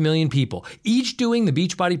 2.5 million people, each doing the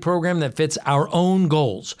Beachbody program that fits our own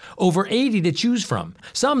goals. Over 80 to choose from,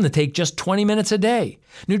 some that take just 20 minutes a day.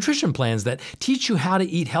 Nutrition plans that teach you how to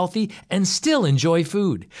eat healthy and still enjoy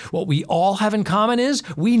food. What we all have in common is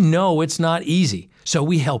we know it's not easy, so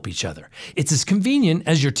we help each other. It's as convenient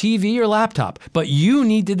as your TV or laptop, but you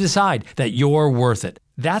need to decide that you're worth it.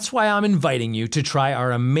 That's why I'm inviting you to try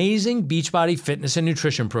our amazing Beachbody fitness and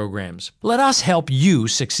nutrition programs. Let us help you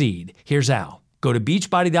succeed. Here's how. Go to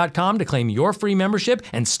beachbody.com to claim your free membership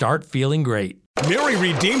and start feeling great. Mary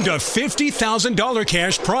redeemed a $50,000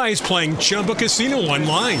 cash prize playing Chumba Casino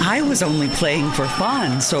online. I was only playing for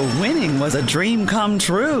fun, so winning was a dream come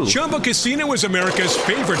true. Chumba Casino is America's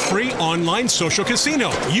favorite free online social casino.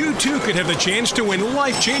 You too could have the chance to win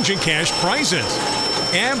life-changing cash prizes.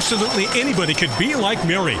 Absolutely anybody could be like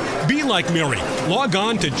Mary. Be like Mary. Log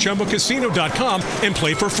on to ChumbaCasino.com and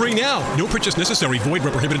play for free now. No purchase necessary. Void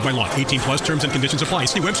where prohibited by law. 18 plus terms and conditions apply.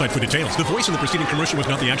 See website for details. The voice in the preceding commercial was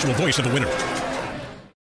not the actual voice of the winner.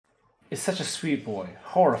 Is such a sweet boy,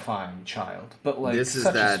 horrifying child, but like he's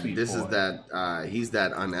that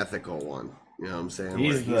unethical one. You know what I'm saying?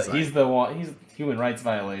 He's the one. He's human rights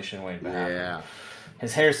violation way back. Yeah.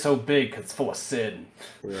 His hair's so big because it's full of sin.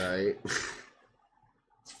 Right.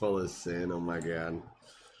 It's full of sin. Oh my god.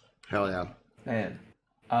 Hell yeah. Man,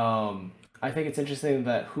 I think it's interesting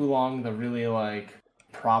that Hulong, the really like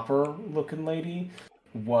proper looking lady,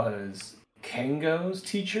 was Kengo's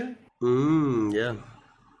teacher. Yeah.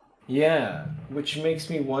 Yeah, which makes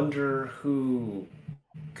me wonder who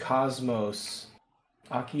Cosmos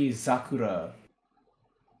Akizakura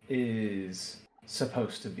is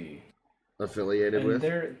supposed to be affiliated with.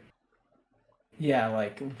 Yeah,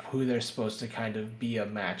 like who they're supposed to kind of be a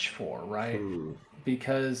match for, right?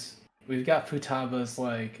 Because we've got Futaba's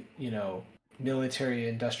like, you know, military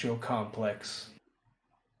industrial complex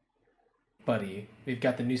buddy. We've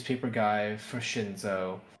got the newspaper guy for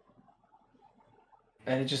Shinzo.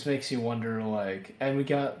 And it just makes you wonder, like, and we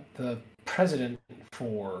got the president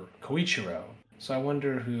for Koichiro. So I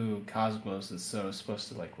wonder who Cosmos is supposed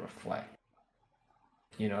to, like, reflect.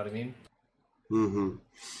 You know what I mean? Mm-hmm.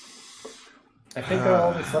 I think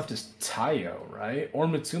all that's left is Taiyo, right? Or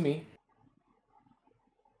Mutsumi.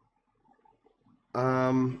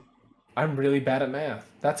 I'm really bad at math.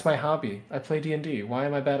 That's my hobby. I play D&D. Why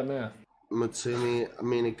am I bad at math? Mutsumi, I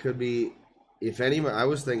mean, it could be, if anyone, I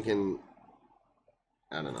was thinking,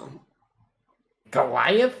 I don't know.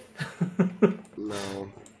 Goliath?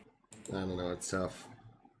 No. I don't know. It's tough.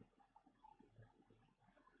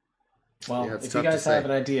 Well, yeah, if you guys have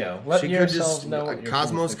an idea, let yourselves know what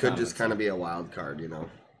Cosmos could just kind of be a wild card, you know?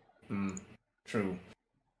 True.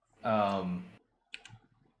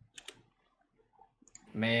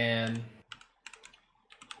 Man,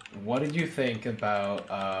 what did you think about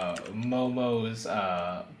Momo's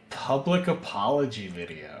public apology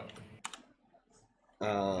video?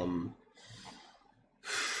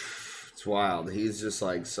 It's wild. He's just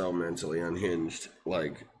like so mentally unhinged.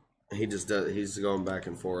 Like he's going back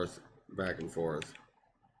and forth.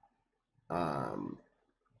 I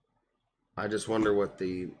just wonder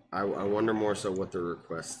I wonder more so what the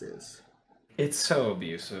request is. It's so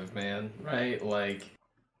abusive, man, right? Like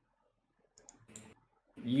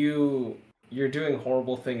you're doing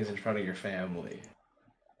horrible things in front of your family.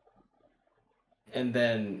 And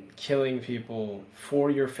then killing people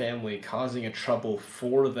for your family, causing a trouble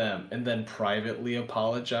for them, and then privately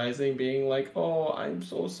apologizing, being like, oh, I'm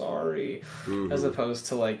so sorry. As opposed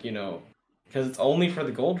to, like, you know, because it's only for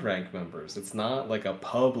the gold rank members. It's not like a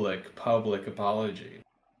public apology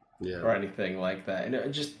or anything like that. And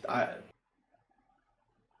it just,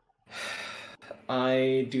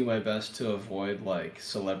 I do my best to avoid, like,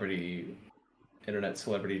 celebrity internet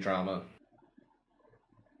celebrity drama.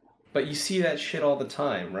 But you see that shit all the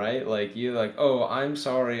time, right? Like, you're like, oh, I'm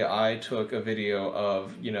sorry I took a video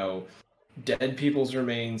of, dead people's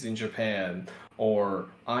remains in Japan. Or,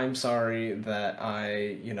 I'm sorry that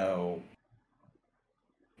I,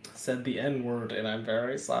 said the N-word and I'm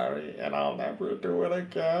very sorry and I'll never do it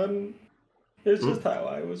again. It's just how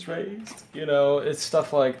I was raised. It's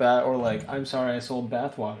stuff like that. Or like, I'm sorry I sold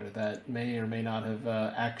bathwater that may or may not have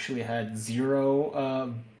actually had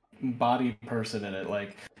zero body person in it.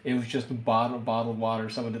 Like, it was just bottled water.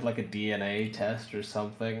 Someone did like a DNA test or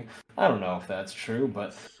something. I don't know if that's true,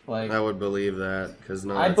 but like, I would believe that because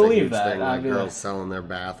I believe that. Thing, like girls selling their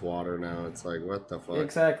bath water now. It's like, what the fuck?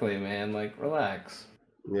 Exactly, man. Like, relax.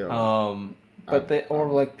 Yeah. But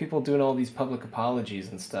like people doing all these public apologies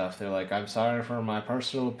and stuff. They're like, I'm sorry for my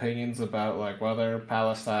personal opinions about like whether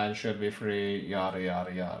Palestine should be free, yada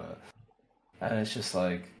yada yada. And it's just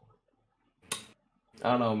like,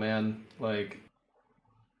 I don't know, man. Like,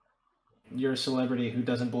 you're a celebrity who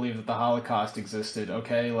doesn't believe that the Holocaust existed,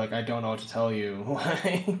 okay? Like, I don't know what to tell you.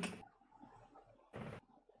 Like,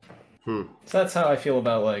 So that's how I feel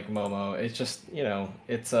about, like, Momo. It's just,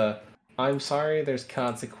 it's I'm sorry there's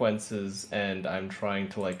consequences, and I'm trying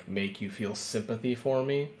to, like, make you feel sympathy for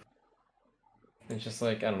me. It's just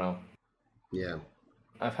like, I don't know. Yeah.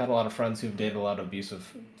 I've had a lot of friends who've dated a lot of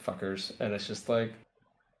abusive fuckers, and it's just like,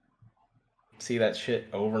 see that shit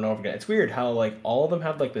over and over again. It's weird how, like, all of them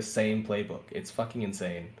have, like, the same playbook. It's fucking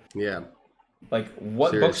insane. Yeah. Like,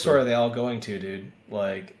 what bookstore are they all going to, dude?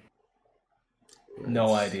 Like,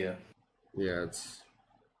 no idea. Yeah, it's...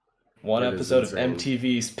 One episode of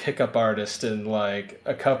MTV's Pickup Artist in, like,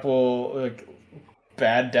 a couple, like,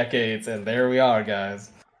 bad decades, and there we are, guys.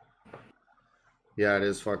 Yeah, it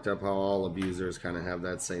is fucked up how all abusers kind of have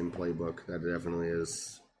that same playbook. That definitely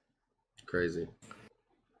is crazy.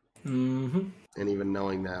 Mm-hmm. And even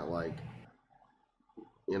knowing that, like,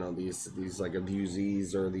 these like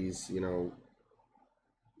abusees or these,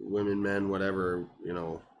 women, men, whatever,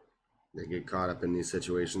 they get caught up in these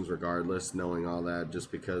situations regardless, knowing all that,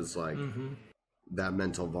 just because, like, that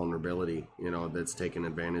mental vulnerability, that's taken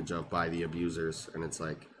advantage of by the abusers. And it's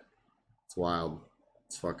like, it's wild.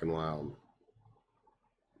 It's fucking wild.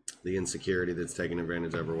 The insecurity that's taken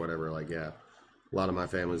advantage of or whatever, like, yeah. A lot of my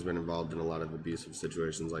family's been involved in a lot of abusive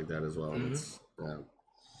situations like that as well. And it's,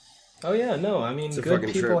 oh yeah, no, I mean,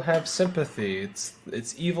 good people have sympathy.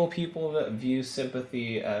 It's evil people that view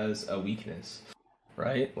sympathy as a weakness,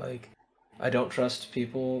 right? Like, I don't trust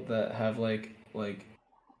people that have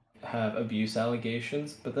have abuse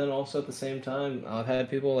allegations, but then also at the same time, I've had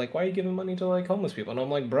people like, why are you giving money to, like, homeless people? And I'm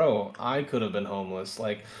like, bro, I could have been homeless.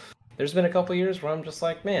 Like, there's been a couple years where I'm just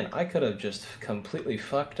like, man, I could have just completely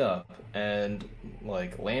fucked up and,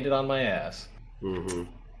 like, landed on my ass. Mm-hmm.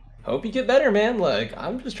 Hope you get better, man. Like,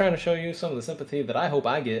 I'm just trying to show you some of the sympathy that I hope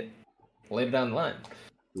I get later down the line.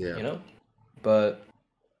 Yeah. But,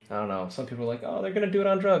 I don't know. Some people are like, oh, they're going to do it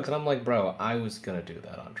on drugs. And I'm like, bro, I was going to do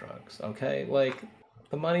that on drugs, okay? Like,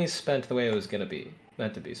 the money's spent the way it was going to be,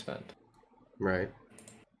 meant to be spent. Right.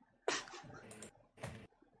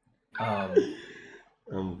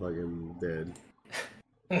 I'm fucking dead.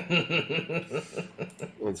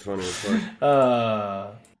 It's funny as fuck.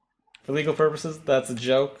 For legal purposes, that's a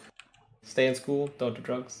joke. Stay in school, don't do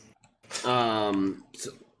drugs.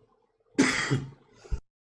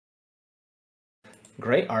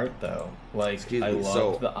 Great art, though. Like, I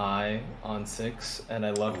loved the eye on 6, and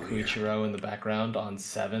I love Koichiro in the background on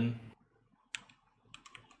 7.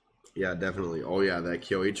 Yeah, definitely. Oh yeah, that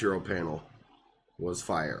Kyoichiro panel was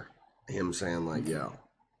fire. Him saying, like, yo.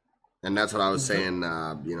 And that's what I was saying,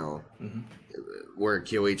 where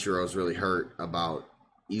Kyoichiro's really hurt about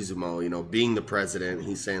Izumo, being the president.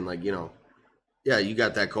 He's saying, like, yeah, you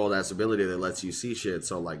got that cold-ass ability that lets you see shit.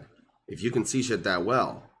 So, like, if you can see shit that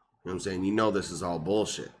well, you know what I'm saying, this is all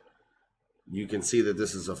bullshit. You can see that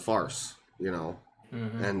this is a farce, And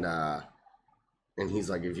he's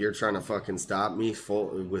like, if you're trying to fucking stop me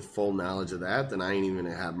with full knowledge of that, then I ain't even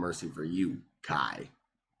gonna have mercy for you, Kai.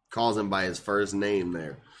 Calls him by his first name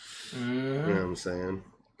there. Mm-hmm. You know what I'm saying?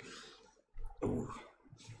 Ooh,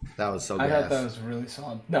 that was so good. I thought that was really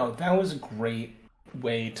solid. No, that was a great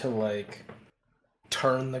way to, like,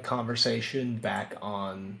 turn the conversation back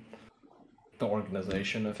on the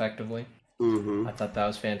organization effectively. Mm-hmm. I thought that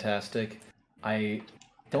was fantastic. I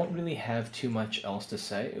don't really have too much else to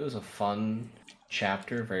say. It was a fun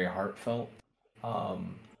chapter, very heartfelt. I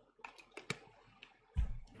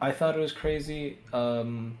thought it was crazy.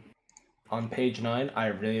 On page 9, I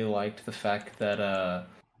really liked the fact that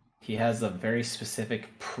he has a very specific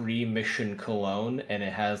pre-mission cologne, and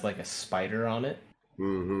it has, like, a spider on it.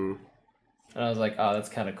 Mm-hmm. And I was like, oh, that's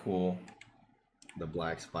kind of cool. The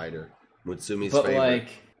black spider. Mutsumi's But favorite.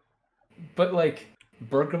 like,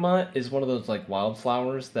 bergamot is one of those like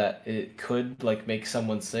wildflowers that it could like make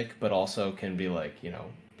someone sick, but also can be like, you know,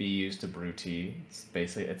 be used to brew tea. It's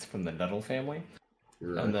basically, it's from the nettle family.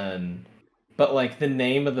 Right. And then, but like the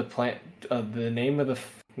name of the plant, the name of the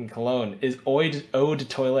fucking cologne is Eau de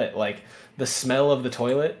Toilette. Like the smell of the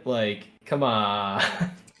toilet. Like, come on.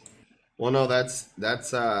 Well, no, that's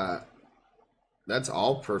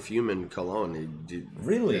all perfume and cologne.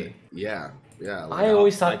 Really? Yeah. Like, I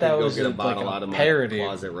always thought that could was go get a like bottle a out of my parody.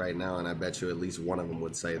 closet right now, and I bet you at least one of them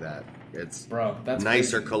would say that. It's That's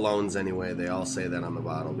nicer crazy. colognes anyway. They all say that on the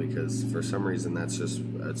bottle because for some reason that's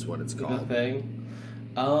what it's The called. thing.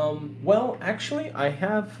 Well, actually, I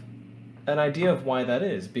have an idea of why that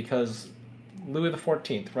is, because Louis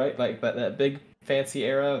XIV, right? Like that big fancy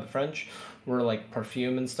era of the French, where like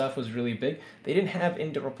perfume and stuff was really big. They didn't have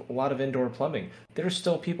a lot of indoor plumbing. There's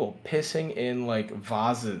still people pissing in like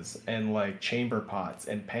vases and like chamber pots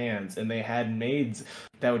and pans, and they had maids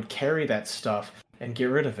that would carry that stuff and get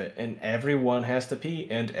rid of it. And everyone has to pee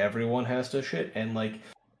and everyone has to shit, and like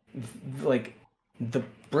the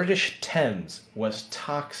British Thames was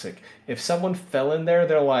toxic. If someone fell in there,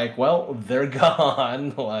 they're like, well, they're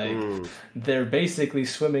gone. Like, they're basically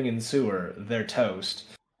swimming in sewer. They're toast.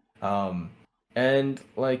 And,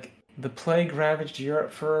 like, the plague ravaged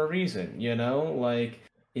Europe for a reason, you know? Like,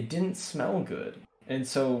 it didn't smell good. And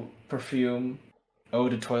so, perfume, eau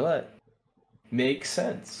de toilette, makes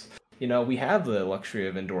sense. You know, we have the luxury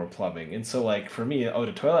of indoor plumbing. And so, like, for me, eau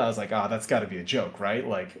de toilette, I was like, oh, that's got to be a joke, right?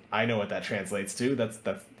 Like, I know what that translates to.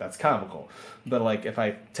 That's comical. But, like, if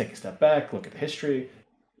I take a step back, look at the history,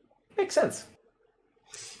 makes sense.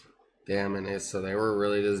 Damn, and so they were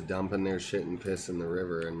really just dumping their shit and piss in the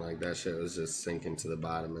river, and like that shit was just sinking to the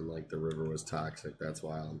bottom, and like the river was toxic. That's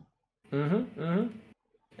wild. And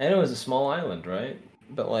it was a small island, right?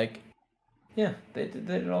 But, like, yeah, they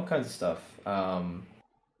did all kinds of stuff.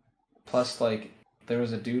 Plus, like, there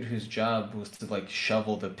was a dude whose job was to, like,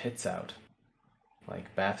 shovel the pits out.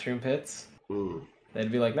 Like, bathroom pits.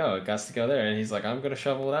 They'd be like, no, it got to go there. And he's like, I'm going to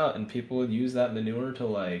shovel it out. And people would use that manure to,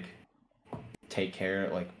 like, take care,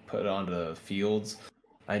 like, put it onto the fields.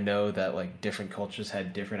 I know that, like, different cultures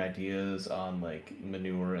had different ideas on, like,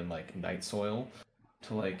 manure and, like, night soil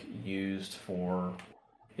to, like, used for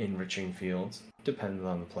enriching fields, depending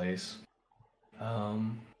on the place.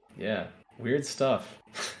 Yeah, weird stuff.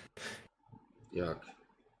 Yuck.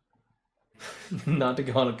 Not to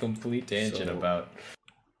go on a complete tangent So, about.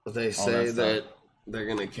 They say that they're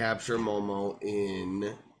gonna capture Momo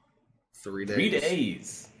in 3 days. 3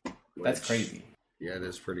 days. That's which- crazy. Yeah, it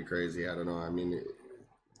is pretty crazy. I don't know. I mean,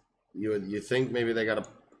 you think maybe they got a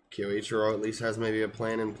Kyoichiro at least has maybe a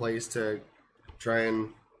plan in place to try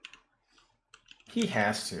and. He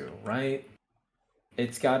has to, right?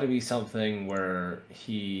 It's got to be something where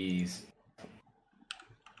he's.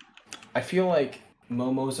 I feel like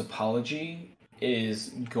Momo's apology is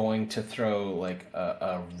going to throw like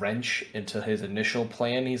a wrench into his initial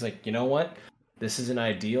plan. He's like, you know what? This isn't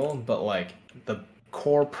ideal, but like the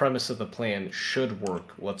core premise of the plan should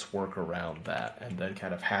work. Let's work around that and then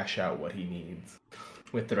kind of hash out what he needs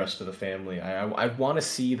with the rest of the family. I want to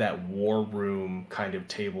see that war room kind of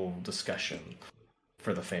table discussion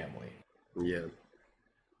for the family. Yeah.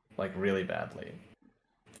 Like really badly.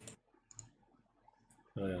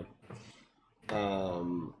 Oh, yeah.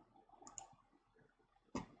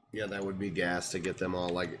 Yeah, that would be gas to get them all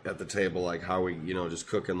like at the table, like how we, just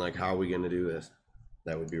cooking, like how are we gonna do this?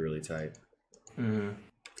 That would be really tight. I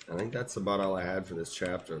think that's about all I had for this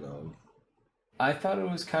chapter, though. I thought it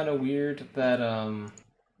was kind of weird that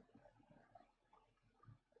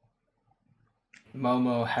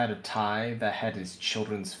Momo had a tie that had his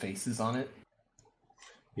children's faces on it.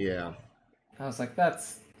 Yeah. I was like,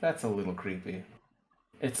 that's a little creepy.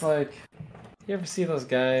 It's like, you ever see those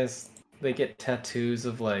guys? They get tattoos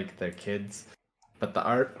of like their kids, but the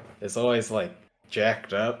art is always like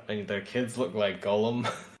jacked up, and their kids look like Gollum.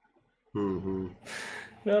 Mm-hmm. You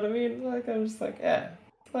know what I mean? Like, I'm just like, yeah,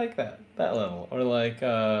 like that level. Or like,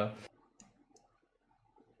 I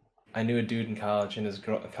knew a dude in college, and his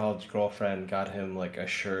college girlfriend got him like a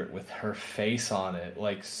shirt with her face on it,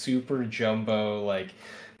 like super jumbo, like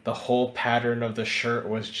the whole pattern of the shirt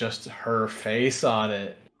was just her face on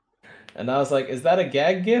it. And I was like, is that a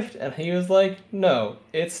gag gift? And he was like, no,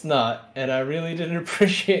 it's not. And I really didn't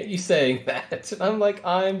appreciate you saying that. And I'm like,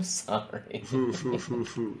 I'm sorry.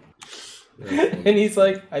 And he's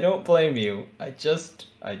like, I don't blame you. I just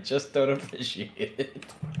don't appreciate it.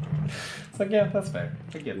 It's like, yeah, that's fair.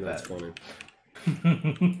 I get That's that. funny.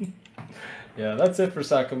 Yeah, that's it for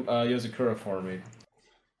Yozakura for me.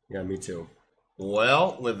 Yeah, me too.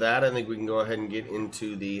 Well, with that, I think we can go ahead and get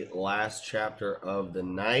into the last chapter of the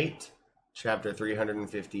night. Chapter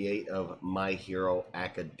 358 of My Hero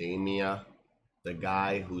Academia. The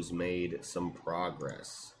guy who's made some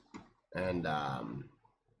progress. And,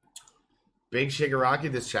 big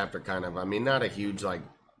Shigaraki this chapter, kind of. I mean, not a huge, like,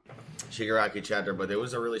 Shigaraki chapter, but it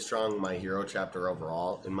was a really strong My Hero chapter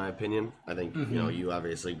overall, in my opinion. I think, you know, you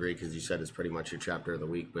obviously agree because you said it's pretty much your chapter of the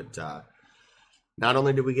week, but not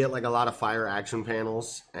only did we get, like, a lot of fire action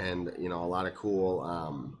panels and, you know, a lot of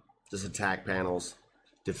cool just attack panels,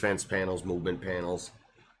 defense panels, movement panels,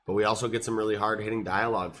 but we also get some really hard-hitting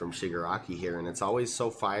dialogue from Shigaraki here, and it's always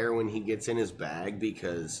so fire when he gets in his bag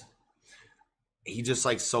because he just,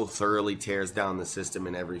 like, so thoroughly tears down the system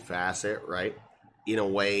in every facet, right? In a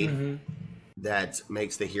way that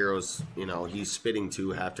makes the heroes, you know, he's spitting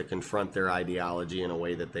to have to confront their ideology in a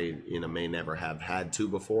way that they, you know, may never have had to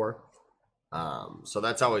before. So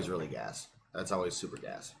that's always really gas. That's always super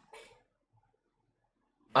gas.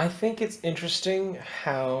 I think it's interesting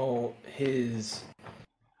how his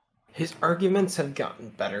arguments have gotten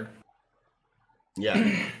better.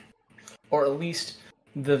 Yeah. Or at least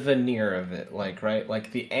the veneer of it, like, right?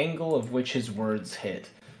 Like, the angle of which his words hit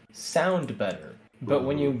sound better. But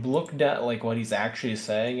when you looked at, like, what he's actually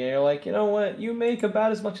saying, and you're like, you know what? You make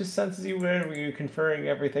about as much sense as you would when you're conferring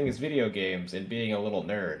everything as video games and being a little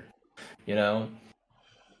nerd. You know?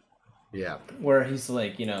 Yeah. Where he's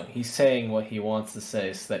like, you know, he's saying what he wants to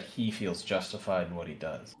say so that he feels justified in what he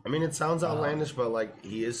does. I mean, it sounds outlandish, but, like,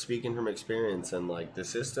 he is speaking from experience, and, like, the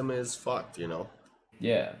system is fucked, you know?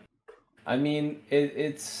 Yeah. I mean,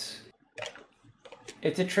 it's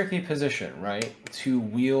a tricky position, right? To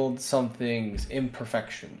wield something's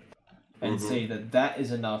imperfection and say that that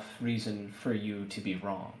is enough reason for you to be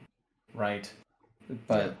wrong, right?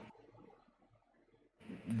 But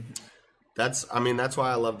that's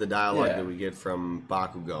why I love the dialogue that we get from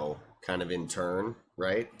Bakugo kind of in turn,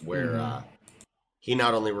 right? Where he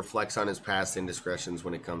not only reflects on his past indiscretions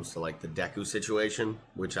when it comes to, like, the Deku situation,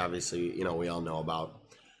 which obviously, you know, we all know about,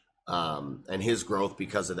 and his growth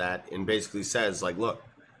because of that, and basically says, like, look,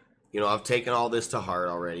 you know, I've taken all this to heart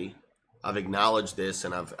already. I've acknowledged this,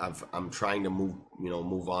 and I'm trying to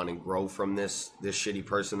move on and grow from this shitty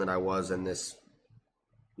person that I was, and this,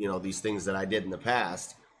 you know, these things that I did in the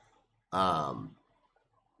past. And,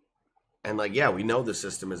 like, yeah, we know the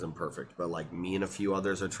system isn't perfect, but, like, me and a few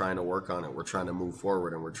others are trying to work on it. We're trying to move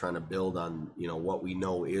forward, and we're trying to build on, you know, what we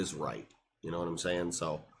know is right. You know what I'm saying?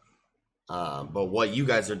 So, but what you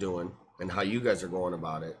guys are doing and how you guys are going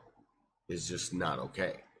about it is just not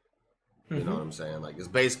okay. You know what I'm saying? Like, it's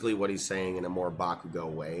basically what he's saying in a more Bakugo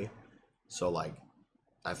way. So, like,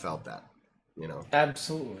 I felt that, you know?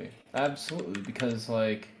 Absolutely. Absolutely. Because,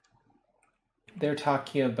 like, they're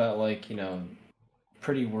talking about, like, you know,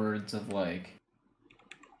 pretty words of, like,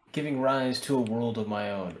 giving rise to a world of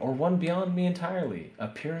my own, or one beyond me entirely.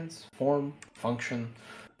 Appearance, form, function,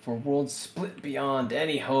 for worlds split beyond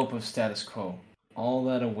any hope of status quo. All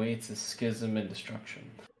that awaits is schism and destruction.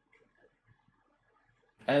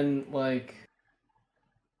 And, like,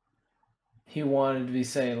 he wanted to be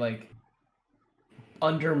saying, like,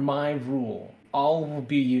 under my rule, all will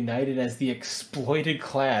be united as the exploited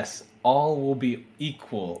class. All will be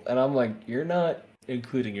equal. And I'm like, you're not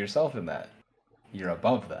including yourself in that. You're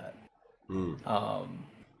above that. And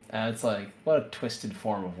it's like, what a twisted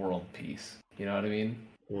form of world peace. You know what I mean?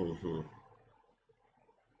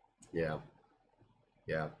 Yeah.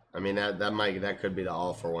 Yeah. I mean, that could be the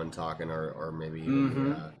all for one talking, or maybe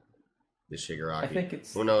even the Shigaraki. I think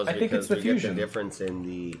it's, who knows? I think it's the fusion. Get the difference in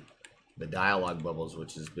the dialogue bubbles,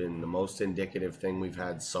 which has been the most indicative thing we've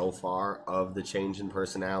had so far of the change in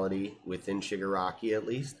personality within Shigaraki, at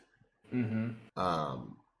least.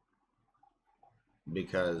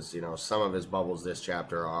 Because, you know, some of his bubbles this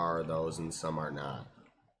chapter are those and some are not.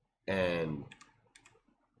 And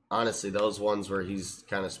honestly, those ones where he's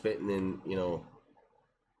kind of spitting in, you know,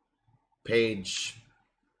 page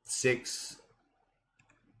 6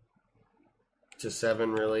 to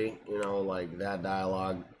 7, really, you know, like that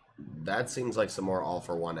dialogue, that seems like some more All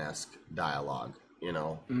for One-esque dialogue, you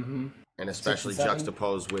know, and especially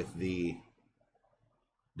juxtaposed with the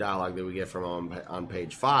dialogue that we get from on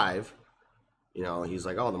page 5. You know, he's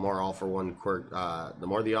like, oh, the more All for One quirk, the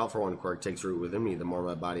more the All for One quirk takes root within me, the more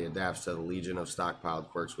my body adapts to the legion of stockpiled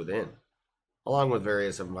quirks within, along with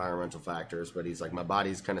various environmental factors. But he's like, my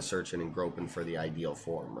body's kind of searching and groping for the ideal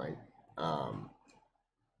form, right?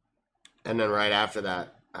 And then right after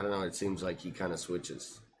that, I don't know, it seems like he kind of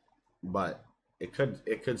switches, but it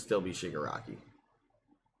could still be Shigaraki.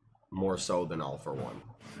 more so than All for One.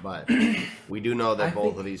 But we do know that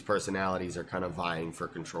both of these personalities are kind of vying for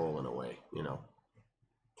control in a way, you know.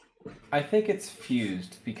 I think it's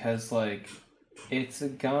fused because, like, it's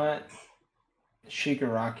got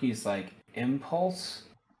Shigaraki's, like, impulse,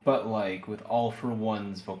 but, like, with All for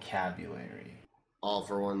One's vocabulary. All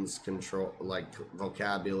for One's control, like,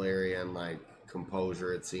 vocabulary and, like,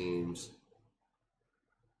 composure, it seems.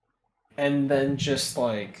 And then just,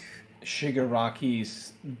 like,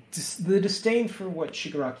 Shigaraki's... the disdain for what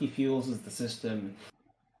Shigaraki feels is the system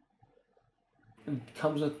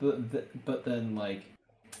comes with but then, like,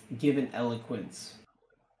 given eloquence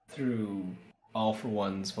through All for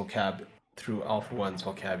One's vocabulary,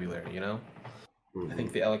 you know? Mm-hmm. I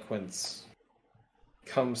think the eloquence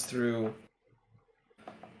comes through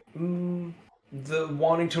the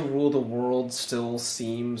wanting to rule the world still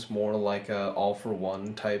seems more like a All for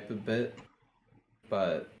One type of bit,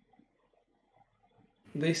 but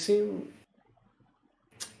they seem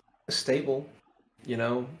stable, you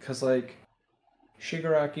know? Because, like,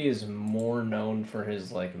 Shigaraki is more known for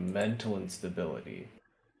his, like, mental instability,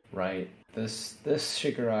 right? This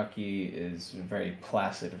Shigaraki is very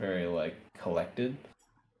placid, very, like, collected,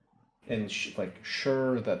 and, like,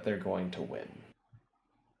 sure that they're going to win.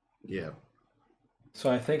 Yeah.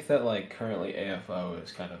 So I think that, like, currently AFO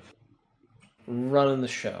is kind of running the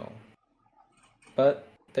show. But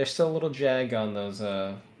there's still a little jag on those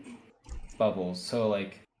bubbles, so,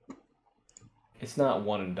 like, it's not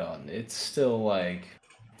one and done. It's still, like,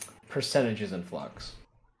 percentages in flux.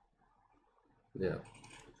 Yeah.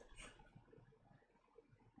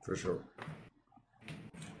 For sure.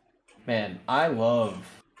 Man, I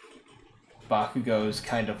love Bakugo's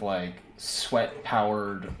kind of, like,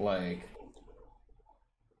 sweat-powered, like,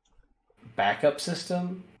 backup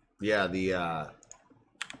system. Yeah, the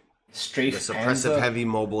Strafe the suppressive Panzer. heavy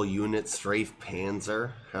mobile unit Strafe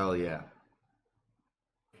Panzer. Hell yeah.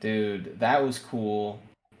 Dude, that was cool,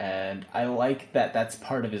 and I like that that's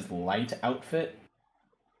part of his light outfit.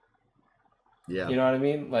 Yeah. You know what I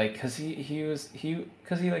mean? Like, cause he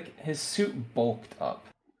like, his suit bulked up,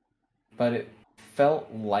 but it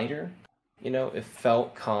felt lighter, you know, it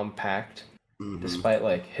felt compact, despite,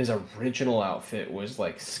 like, his original outfit was,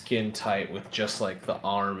 like, skin tight with just, like, the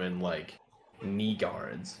arm and, like, knee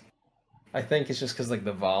guards. I think it's just cause, like,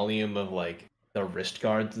 the volume of, like, the wrist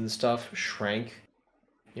guards and stuff shrank.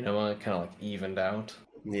 You know, kind of, like, evened out.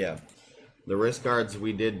 Yeah. The wrist guards,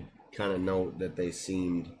 we did kind of note that they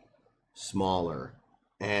seemed smaller.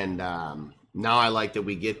 And now I like that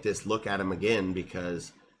we get this look at him again,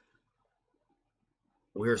 because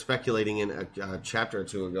we were speculating in a chapter or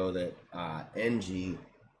two ago that NG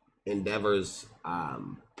Endeavors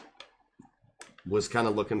was kind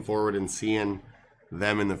of looking forward and seeing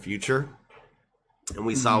them in the future. And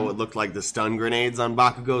we saw what looked like the stun grenades on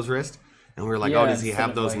Bakugo's wrist. And we were like, does he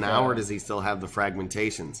have those now, or does he still have the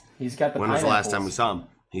fragmentations? He's got the When was the last time we saw him?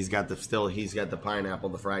 He's got the pineapple,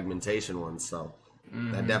 the fragmentation one. So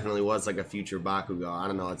that definitely was like a future Bakugo. I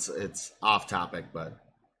don't know, it's off topic, but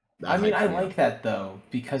I mean, I like that though,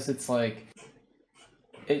 because it's like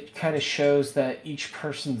it kind of shows that each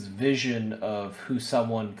person's vision of who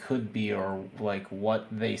someone could be, or like what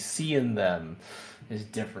they see in them, is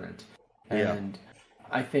different. Yeah. And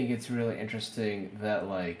I think it's really interesting that,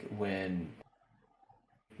 like, when,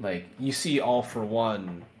 like, you see All for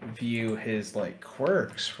One view his, like,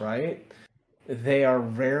 quirks, right? They are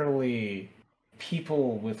rarely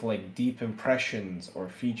people with, like, deep impressions or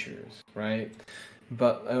features, right?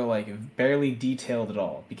 But, like, barely detailed at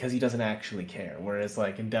all, because he doesn't actually care. Whereas,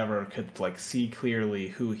 like, Endeavor could, like, see clearly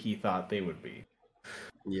who he thought they would be.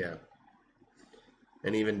 Yeah.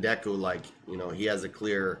 And even Deku, like, you know, he has a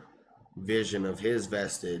clear vision of his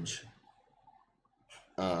vestige,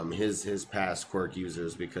 his past quirk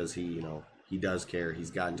users, because he, you know, he does care.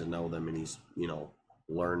 He's gotten to know them, and he's, you know,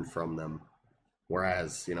 learned from them.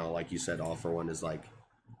 Whereas, you know, like you said, All for One is like,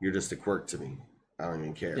 you're just a quirk to me. I don't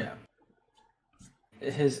even care. Yeah.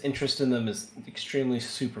 His interest in them is extremely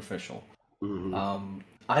superficial.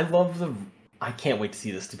 I love I can't wait to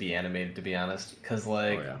see this to be animated, to be honest, because,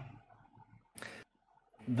 like,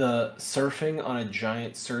 the surfing on a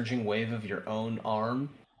giant surging wave of your own arm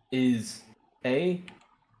is A,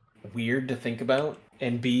 weird to think about,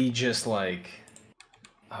 and B, just like,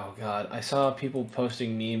 oh god, I saw people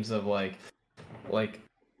posting memes of like,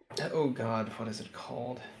 oh god, what is it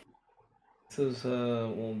called? This is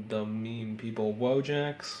old dumb meme people,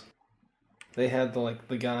 Wojaks. They had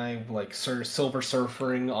the guy like silver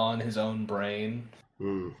surfing on his own brain,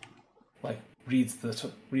 like reads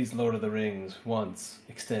Lord of the Rings once,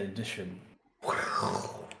 extended edition.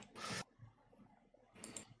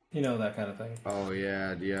 You know, that kind of thing. Oh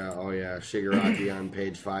yeah. Shigaraki on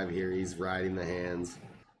page 5 here. He's riding the hands.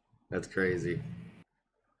 That's crazy.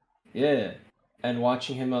 Yeah, and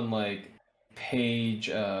watching him on like page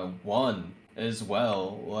 1 as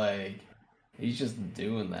well, like he's just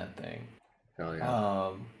doing that thing. Hell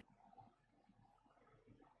yeah.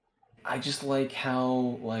 I just like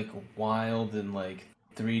how like wild and like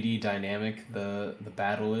 3D dynamic the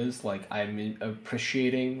battle is. Like I'm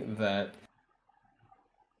appreciating that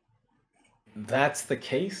that's the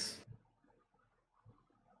case.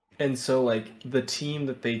 And so like the team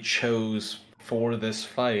that they chose for this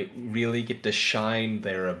fight really get to shine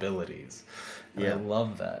their abilities. And I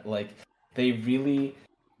love that. Like they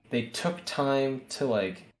took time to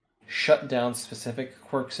like shut down specific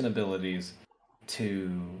quirks and abilities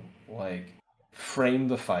to like frame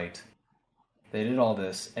the fight. They did all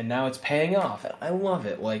this and now it's paying off. And I love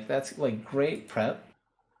it. Like that's like great prep.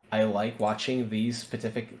 I like watching these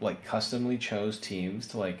specific like customly chose teams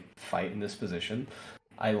to like fight in this position.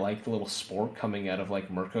 I like the little sport coming out of like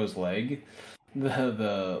Mirko's leg, the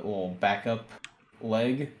little backup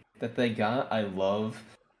leg that they got. I love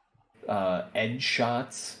edge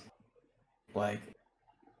shots, like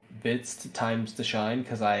bits to times to shine,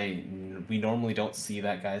 because we normally don't see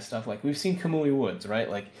that guy's stuff. Like we've seen Kamui Woods, right?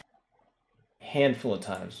 Like handful of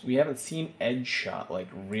times. We haven't seen edge shot like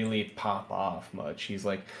really pop off much. He's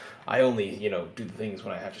like, I only do the things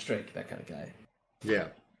when I have to strike, that kind of guy. Yeah.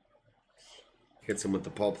 Hits him with the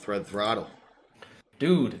pulp thread throttle.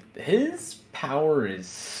 Dude, his power is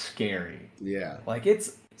scary. Yeah. Like,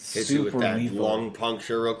 it's hits super you with that lethal. lung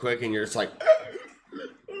puncture real quick, and you're just like...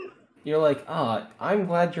 You're like, I'm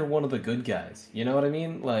glad you're one of the good guys. You know what I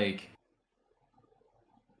mean? Like...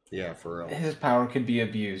 Yeah, for real. His power could be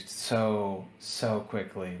abused so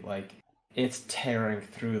quickly. Like, it's tearing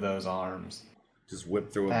through those arms. Just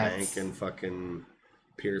whip through a bank and fucking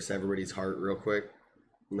pierce everybody's heart real quick.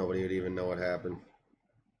 Nobody would even know what happened.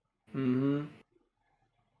 Mm-hmm.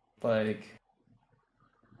 Like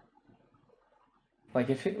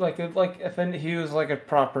if he was like a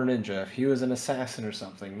proper ninja, if he was an assassin or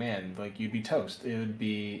something, man, like you'd be toast. It'd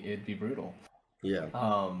be brutal. Yeah.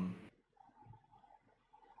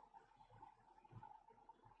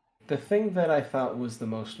 The thing that I thought was the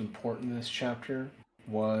most important in this chapter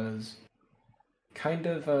was kind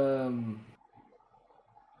of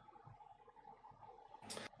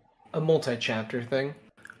a multi-chapter thing.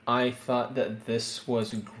 I thought that this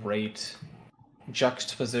was great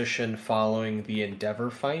juxtaposition following the Endeavor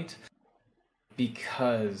fight,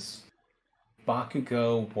 because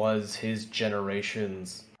Bakugo was his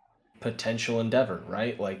generation's potential Endeavor,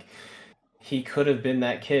 right? Like, he could have been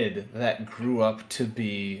that kid that grew up to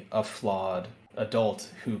be a flawed adult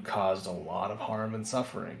who caused a lot of harm and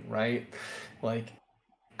suffering, right? Like,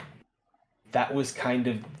 that was kind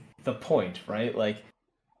of the point, right? Like,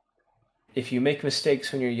 if you make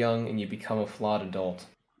mistakes when you're young and you become a flawed adult,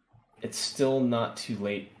 it's still not too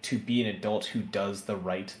late to be an adult who does the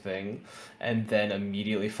right thing, and then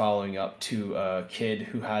immediately following up to a kid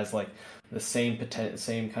who has like the same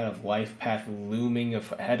kind of life path looming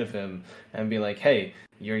ahead of him, and be like, hey,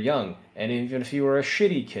 you're young, and even if you were a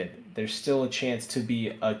shitty kid, there's still a chance to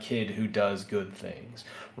be a kid who does good things,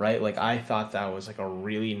 right? Like, I thought that was like a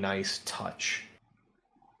really nice touch.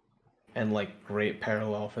 And like great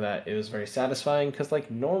parallel for that. It was very satisfying because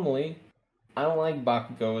like normally I don't like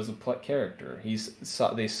Bakugo as a character.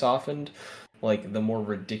 They softened like the more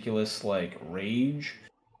ridiculous like rage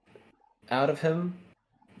out of him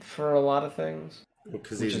for a lot of things,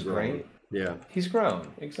 because which he's is grown. great. Yeah, he's grown,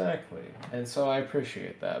 exactly, and so I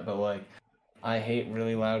appreciate that. But like, I hate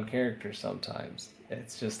really loud characters sometimes.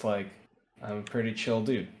 It's just like, I'm a pretty chill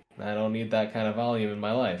dude. I don't need that kind of volume in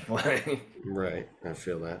my life. Right, I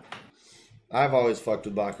feel that. I've always fucked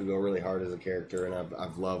with Bakugo really hard as a character, and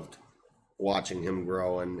I've loved watching him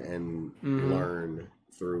grow and learn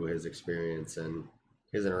through his experience and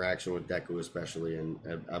his interaction with Deku especially, and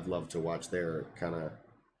I've loved to watch their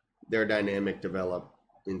dynamic develop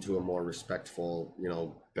into a more respectful,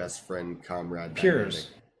 best friend, comrade peers.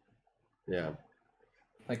 Dynamic.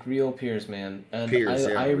 Yeah. Like real peers, man. And peers,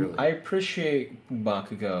 really. I appreciate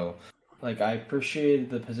Bakugo. Like, I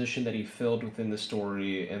appreciated the position that he filled within the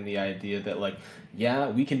story and the idea that, like, yeah,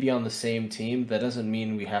 we can be on the same team. That doesn't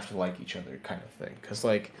mean we have to like each other, kind of thing. Because,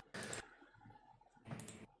 like,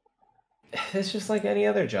 it's just like any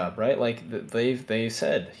other job, right? Like, they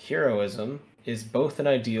said heroism is both an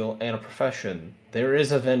ideal and a profession. There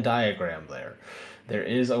is a Venn diagram there. There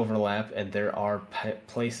is overlap, and there are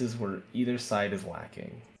places where either side is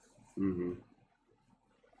lacking. Mm-hmm.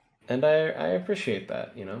 And I appreciate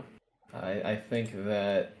that, I think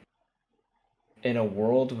that in a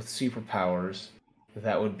world with superpowers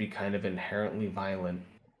that would be kind of inherently violent,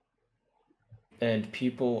 and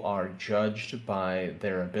people are judged by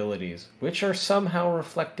their abilities, which are somehow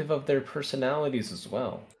reflective of their personalities as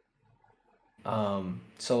well.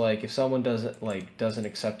 So like if someone doesn't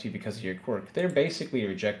accept you because of your quirk, they're basically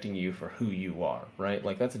rejecting you for who you are, right?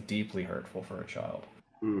 Like that's deeply hurtful for a child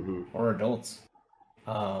or adults.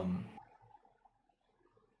 I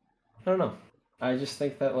don't know. I just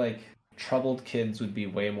think that like troubled kids would be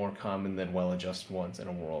way more common than well-adjusted ones in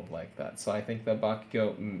a world like that. So I think that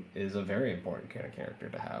Bakugo is a very important kind of character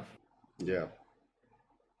to have. Yeah.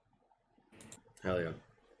 Hell yeah.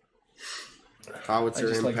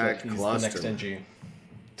 Howitzer Impact like Cluster. The next NG.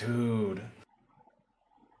 Dude.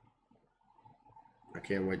 I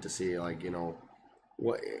can't wait to see, like, you know,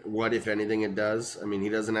 what if anything it does. I mean, he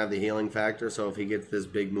doesn't have the healing factor, so if he gets this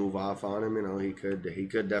big move off on him, you know, he could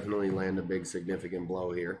definitely land a big significant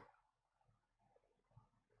blow here.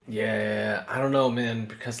 Yeah, I don't know, man,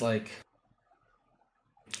 because like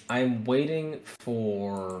I'm waiting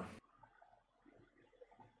for,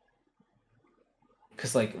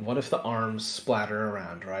 because like what if the arms splatter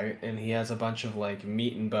around, right? And he has a bunch of like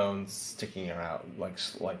meat and bones sticking out, like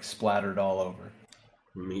splattered all over.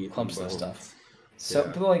 Meat clumps and of bones. stuff. So,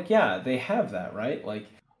 Yeah. but like, yeah, they have that, right? Like,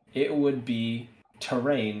 it would be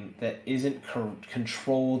terrain that isn't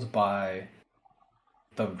controlled by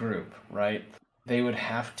the group, right? They would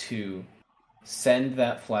have to send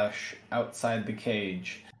that flesh outside the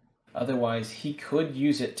cage. Otherwise, he could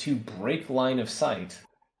use it to break line of sight.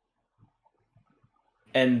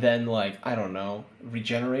 And then, like, I don't know,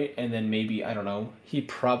 regenerate, and then maybe, I don't know, he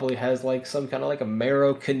probably has, like, some kind of, like, a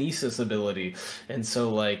marrow-kinesis ability. And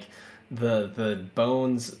so, like, the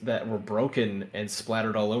bones that were broken and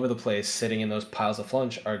splattered all over the place sitting in those piles of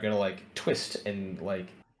flesh are gonna, like, twist and, like,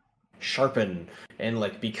 sharpen and,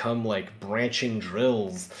 like, become, like, branching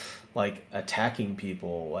drills, like, attacking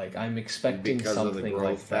people. Like, I'm expecting Because something of the growth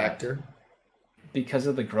like factor? that. Because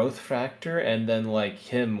of the growth factor, and then, like,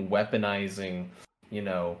 him weaponizing, you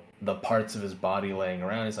know, the parts of his body laying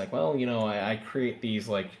around. He's like, well, you know, I create these,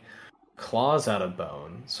 like, claws out of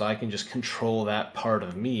bone, so I can just control that part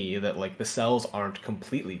of me that, like, the cells aren't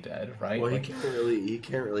completely dead, right? Well, like, he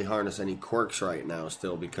can't really harness any quirks right now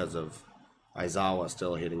still because of Aizawa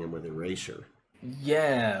still hitting him with erasure.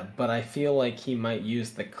 yeah, but I feel like he might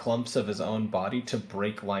use the clumps of his own body to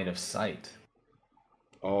break line of sight.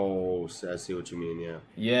 Oh, I see what you mean, yeah.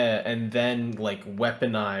 Yeah, and then, like,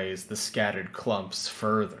 weaponize the scattered clumps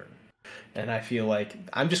further. And I feel like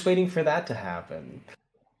I'm just waiting for that to happen.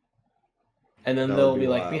 And then That they'll would be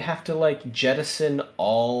be like, wild. we have to, like, jettison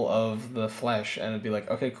all of the flesh. And it'd be like,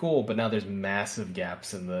 okay, cool, but now there's massive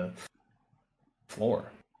gaps in the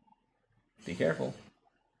floor. Be careful.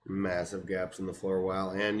 Massive gaps in the floor.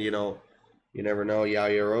 Wow. And, you know, you never know.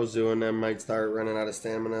 Yaoyorozu and them might start running out of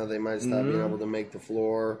stamina. They might stop being able to make the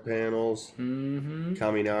floor panels. Mm-hmm.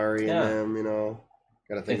 Kaminari Yeah. and them, you know.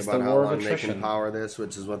 Got to think It's about the how war of long they attrition. can power this,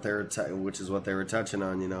 which is what they were touching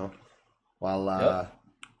on, you know. While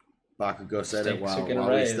Bakugo said it, Stakes are gonna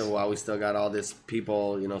rise. while we still got all this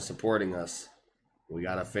people, you know, supporting us, we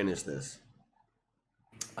got to finish this.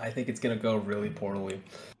 I think it's gonna go really poorly.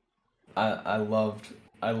 I loved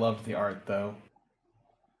the art though.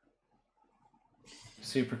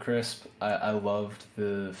 Super crisp. I loved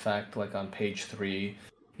the fact, like, on page 3,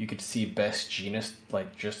 you could see Best Genus,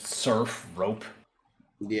 like, just surf rope.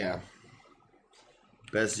 Yeah.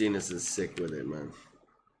 Best Genius is sick with it, man.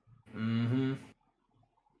 Mm-hmm.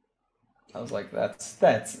 I was like,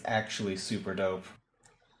 that's actually super dope.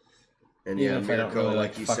 And Even yeah, if I don't Mirko, really,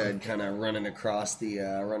 like like, you fucking- said, kind of running across the,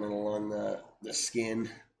 running along the skin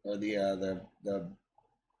or the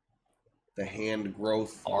hand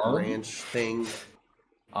growth Arm? branch thing.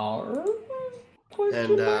 Arm?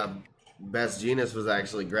 And Best Genius was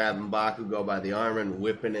actually grabbing Bakugo by the arm and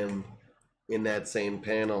whipping him in that same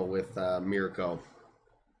panel with Mirko.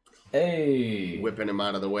 Hey! Whipping him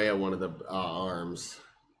out of the way of one of the arms.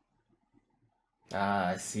 Ah,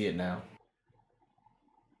 I see it now.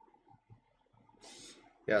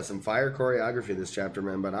 Yeah, some fire choreography this chapter,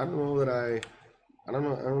 man, but I don't know that I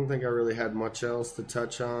don't think I really had much else to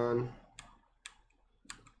touch on.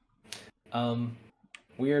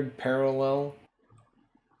 Weird parallel.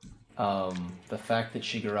 The fact that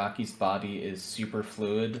Shigaraki's body is super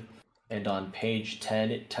fluid, and on page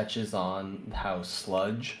 10 it touches on how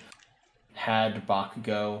Sludge had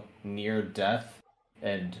Bakugo near death,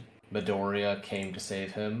 and Midoriya came to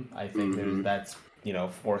save him. I think that's, you know,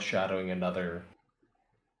 foreshadowing another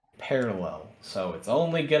parallel. So it's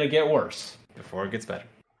only gonna get worse before it gets better.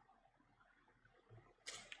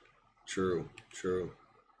 True.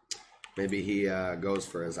 Maybe he goes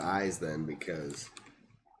for his eyes then, because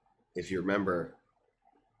if you remember,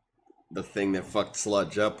 the thing that fucked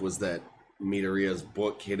Sludge up was that Midoriya's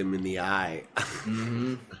book hit him in the eye.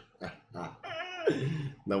 Mm-hmm.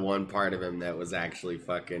 The one part of him that was actually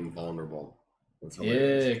fucking vulnerable.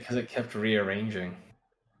 Yeah, because it kept rearranging.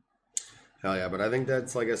 Hell yeah, but I think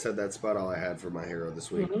that's, like I said, that's about all I had for My Hero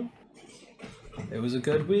this week. It was a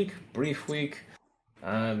good week, brief week.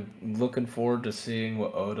 I'm looking forward to seeing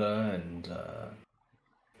what Oda and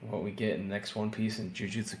what we get in the next One Piece and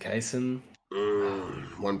Jujutsu Kaisen.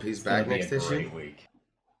 One Piece back next issue? Great week.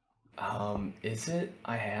 Is it?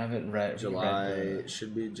 I haven't read. July. It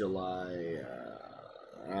should be July.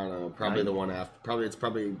 I don't know. Probably the one after. It's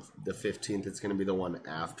probably the 15th. It's going to be the one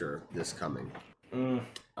after this coming.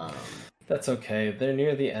 That's okay. They're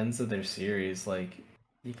near the ends of their series. Like,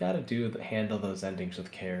 you got to handle those endings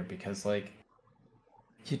with care, because like,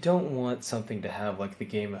 you don't want something to have like the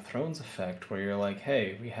Game of Thrones effect, where you're like,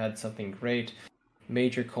 hey, we had something great,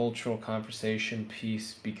 major cultural conversation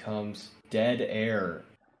piece becomes dead air.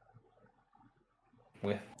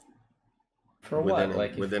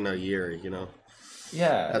 Within a year, you know?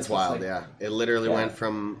 Yeah. That's wild, yeah. It literally went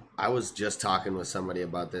from... I was just talking with somebody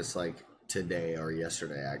about this, like, today or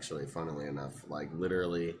yesterday, actually, funnily enough. Like,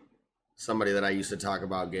 literally, somebody that I used to talk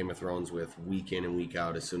about Game of Thrones with week in and week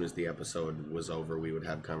out. As soon as the episode was over, we would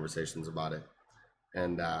have conversations about it.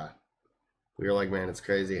 And we were like, man, it's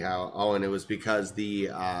crazy how... Oh, and it was because the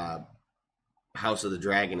House of the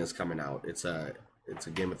Dragon is coming out. It's a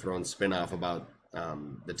Game of Thrones spinoff about...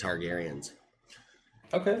 the Targaryens.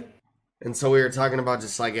 Okay. And so we were talking about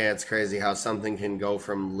just like, yeah, it's crazy how something can go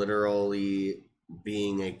from literally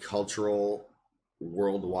being a cultural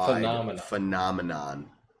worldwide phenomenon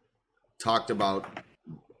talked about,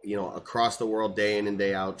 you know, across the world day in and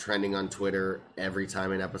day out, trending on Twitter every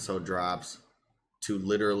time an episode drops, to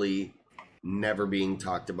literally never being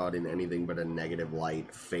talked about in anything but a negative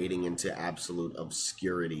light, fading into absolute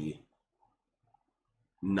obscurity,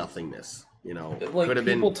 nothingness. You know, like, could have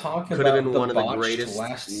been one of the greatest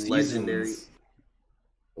legendary.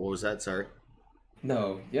 What was that? Sorry.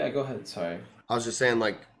 No, yeah, go ahead. Sorry. I was just saying,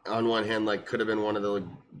 like, on one hand, like, could have been one of the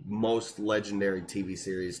most legendary TV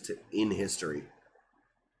series in history.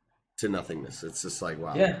 To nothingness. It's just like,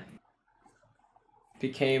 wow. Yeah.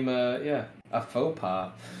 Became a faux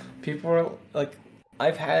pas. People were like,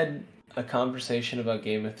 I've had a conversation about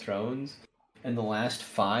Game of Thrones. And the last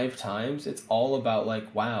 5 times, it's all about,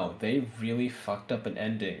 like, wow, they really fucked up an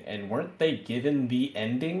ending. And weren't they given the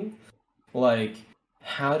ending? Like,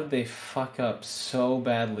 how did they fuck up so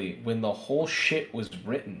badly when the whole shit was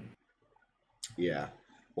written? Yeah.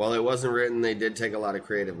 Well, it wasn't written. They did take a lot of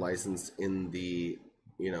creative license in the,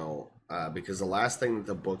 you know, because the last thing that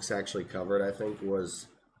the books actually covered, I think, was,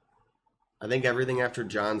 everything after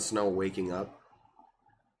Jon Snow waking up.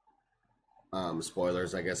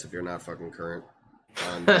 Spoilers, I guess, if you're not fucking current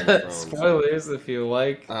on Game of Thrones. Spoilers, if you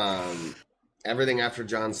like. Everything after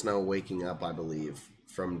Jon Snow waking up, I believe,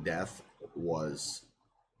 from death was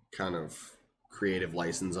kind of creative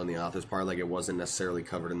license on the author's part. Like, it wasn't necessarily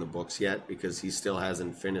covered in the books yet, because he still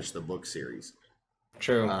hasn't finished the book series.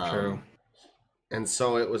 True. And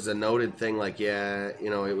so it was a noted thing, like, yeah, you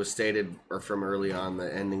know, it was stated from early on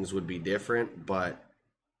the endings would be different, but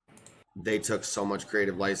they took so much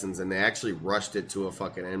creative license, and they actually rushed it to a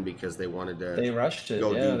fucking end because they wanted to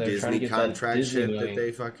go do Disney contract shit that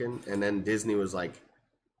they fucking... And then Disney was like,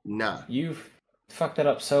 nah. You've fucked it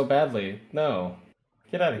up so badly. No.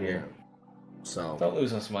 Get out of here. Yeah. So don't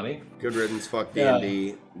lose us money. Good riddance, fuck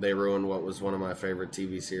D&D. They ruined what was one of my favorite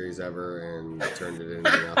TV series ever and turned it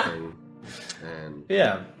into nothing. And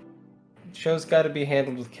yeah. Show's got to be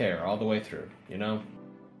handled with care all the way through, you know?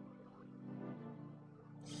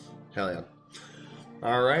 Hell yeah.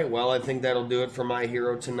 All right, well, I think that'll do it for My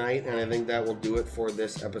Hero tonight, and I think that will do it for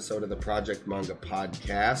this episode of the Project Manga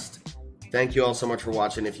Podcast. Thank you all so much for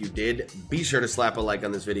watching. If you did, be sure to slap a like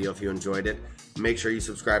on this video if you enjoyed it. Make sure you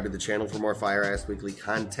subscribe to the channel for more fire-ass weekly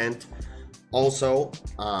content. Also,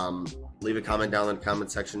 leave a comment down in the comment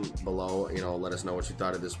section below. You know, let us know what you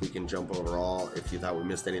thought of this weekend jump overall, if you thought we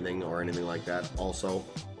missed anything or anything like that. Also,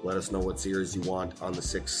 let us know what series you want on the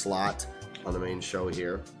 6th slot on the main show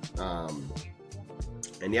here.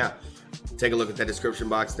 And yeah, take a look at that description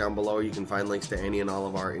box down below. You can find links to any and all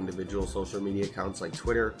of our individual social media accounts like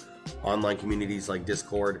Twitter, online communities like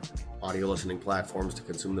Discord, audio listening platforms to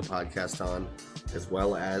consume the podcast on, as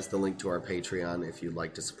well as the link to our Patreon if you'd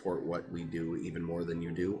like to support what we do even more than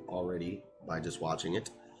you do already by just watching it.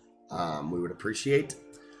 We would appreciate.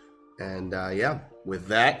 And yeah, with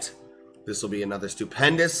that, this will be another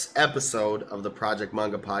stupendous episode of the Project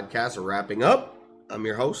Manga Podcast wrapping up. I'm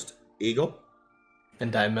your host, Eagle.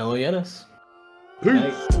 And I'm Millianis.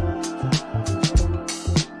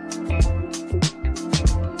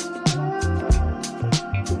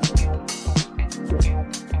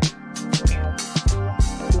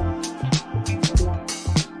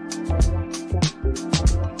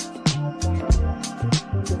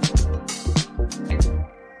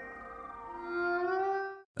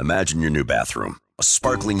 Imagine your new bathroom. A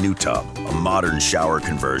sparkling new tub, a modern shower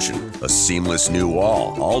conversion, a seamless new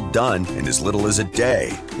wall, all done in as little as a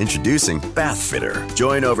day. Introducing Bath Fitter.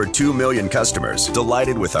 Join over 2 million customers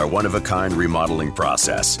delighted with our one-of-a-kind remodeling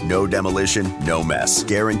process. No demolition, no mess.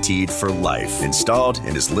 Guaranteed for life. Installed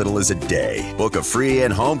in as little as a day. Book a free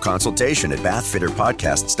in-home consultation at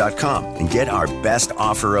bathfitterpodcasts.com and get our best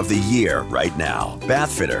offer of the year right now.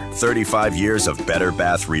 Bath Fitter, 35 years of better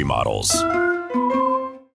bath remodels.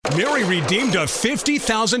 Mary redeemed a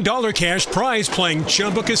 $50,000 cash prize playing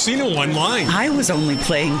Chumba Casino online. I was only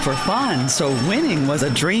playing for fun, so winning was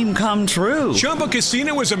a dream come true. Chumba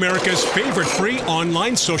Casino is America's favorite free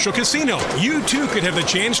online social casino. You too could have the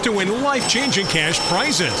chance to win life-changing cash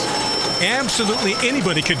prizes. Absolutely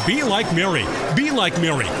anybody could be like Mary. Be like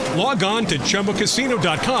Mary. Log on to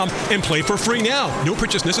ChumbaCasino.com and play for free now. No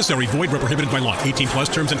purchase necessary. Void where prohibited by law. 18 plus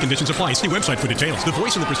terms and conditions apply. See website for details. The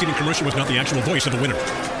voice in the preceding commercial was not the actual voice of the winner.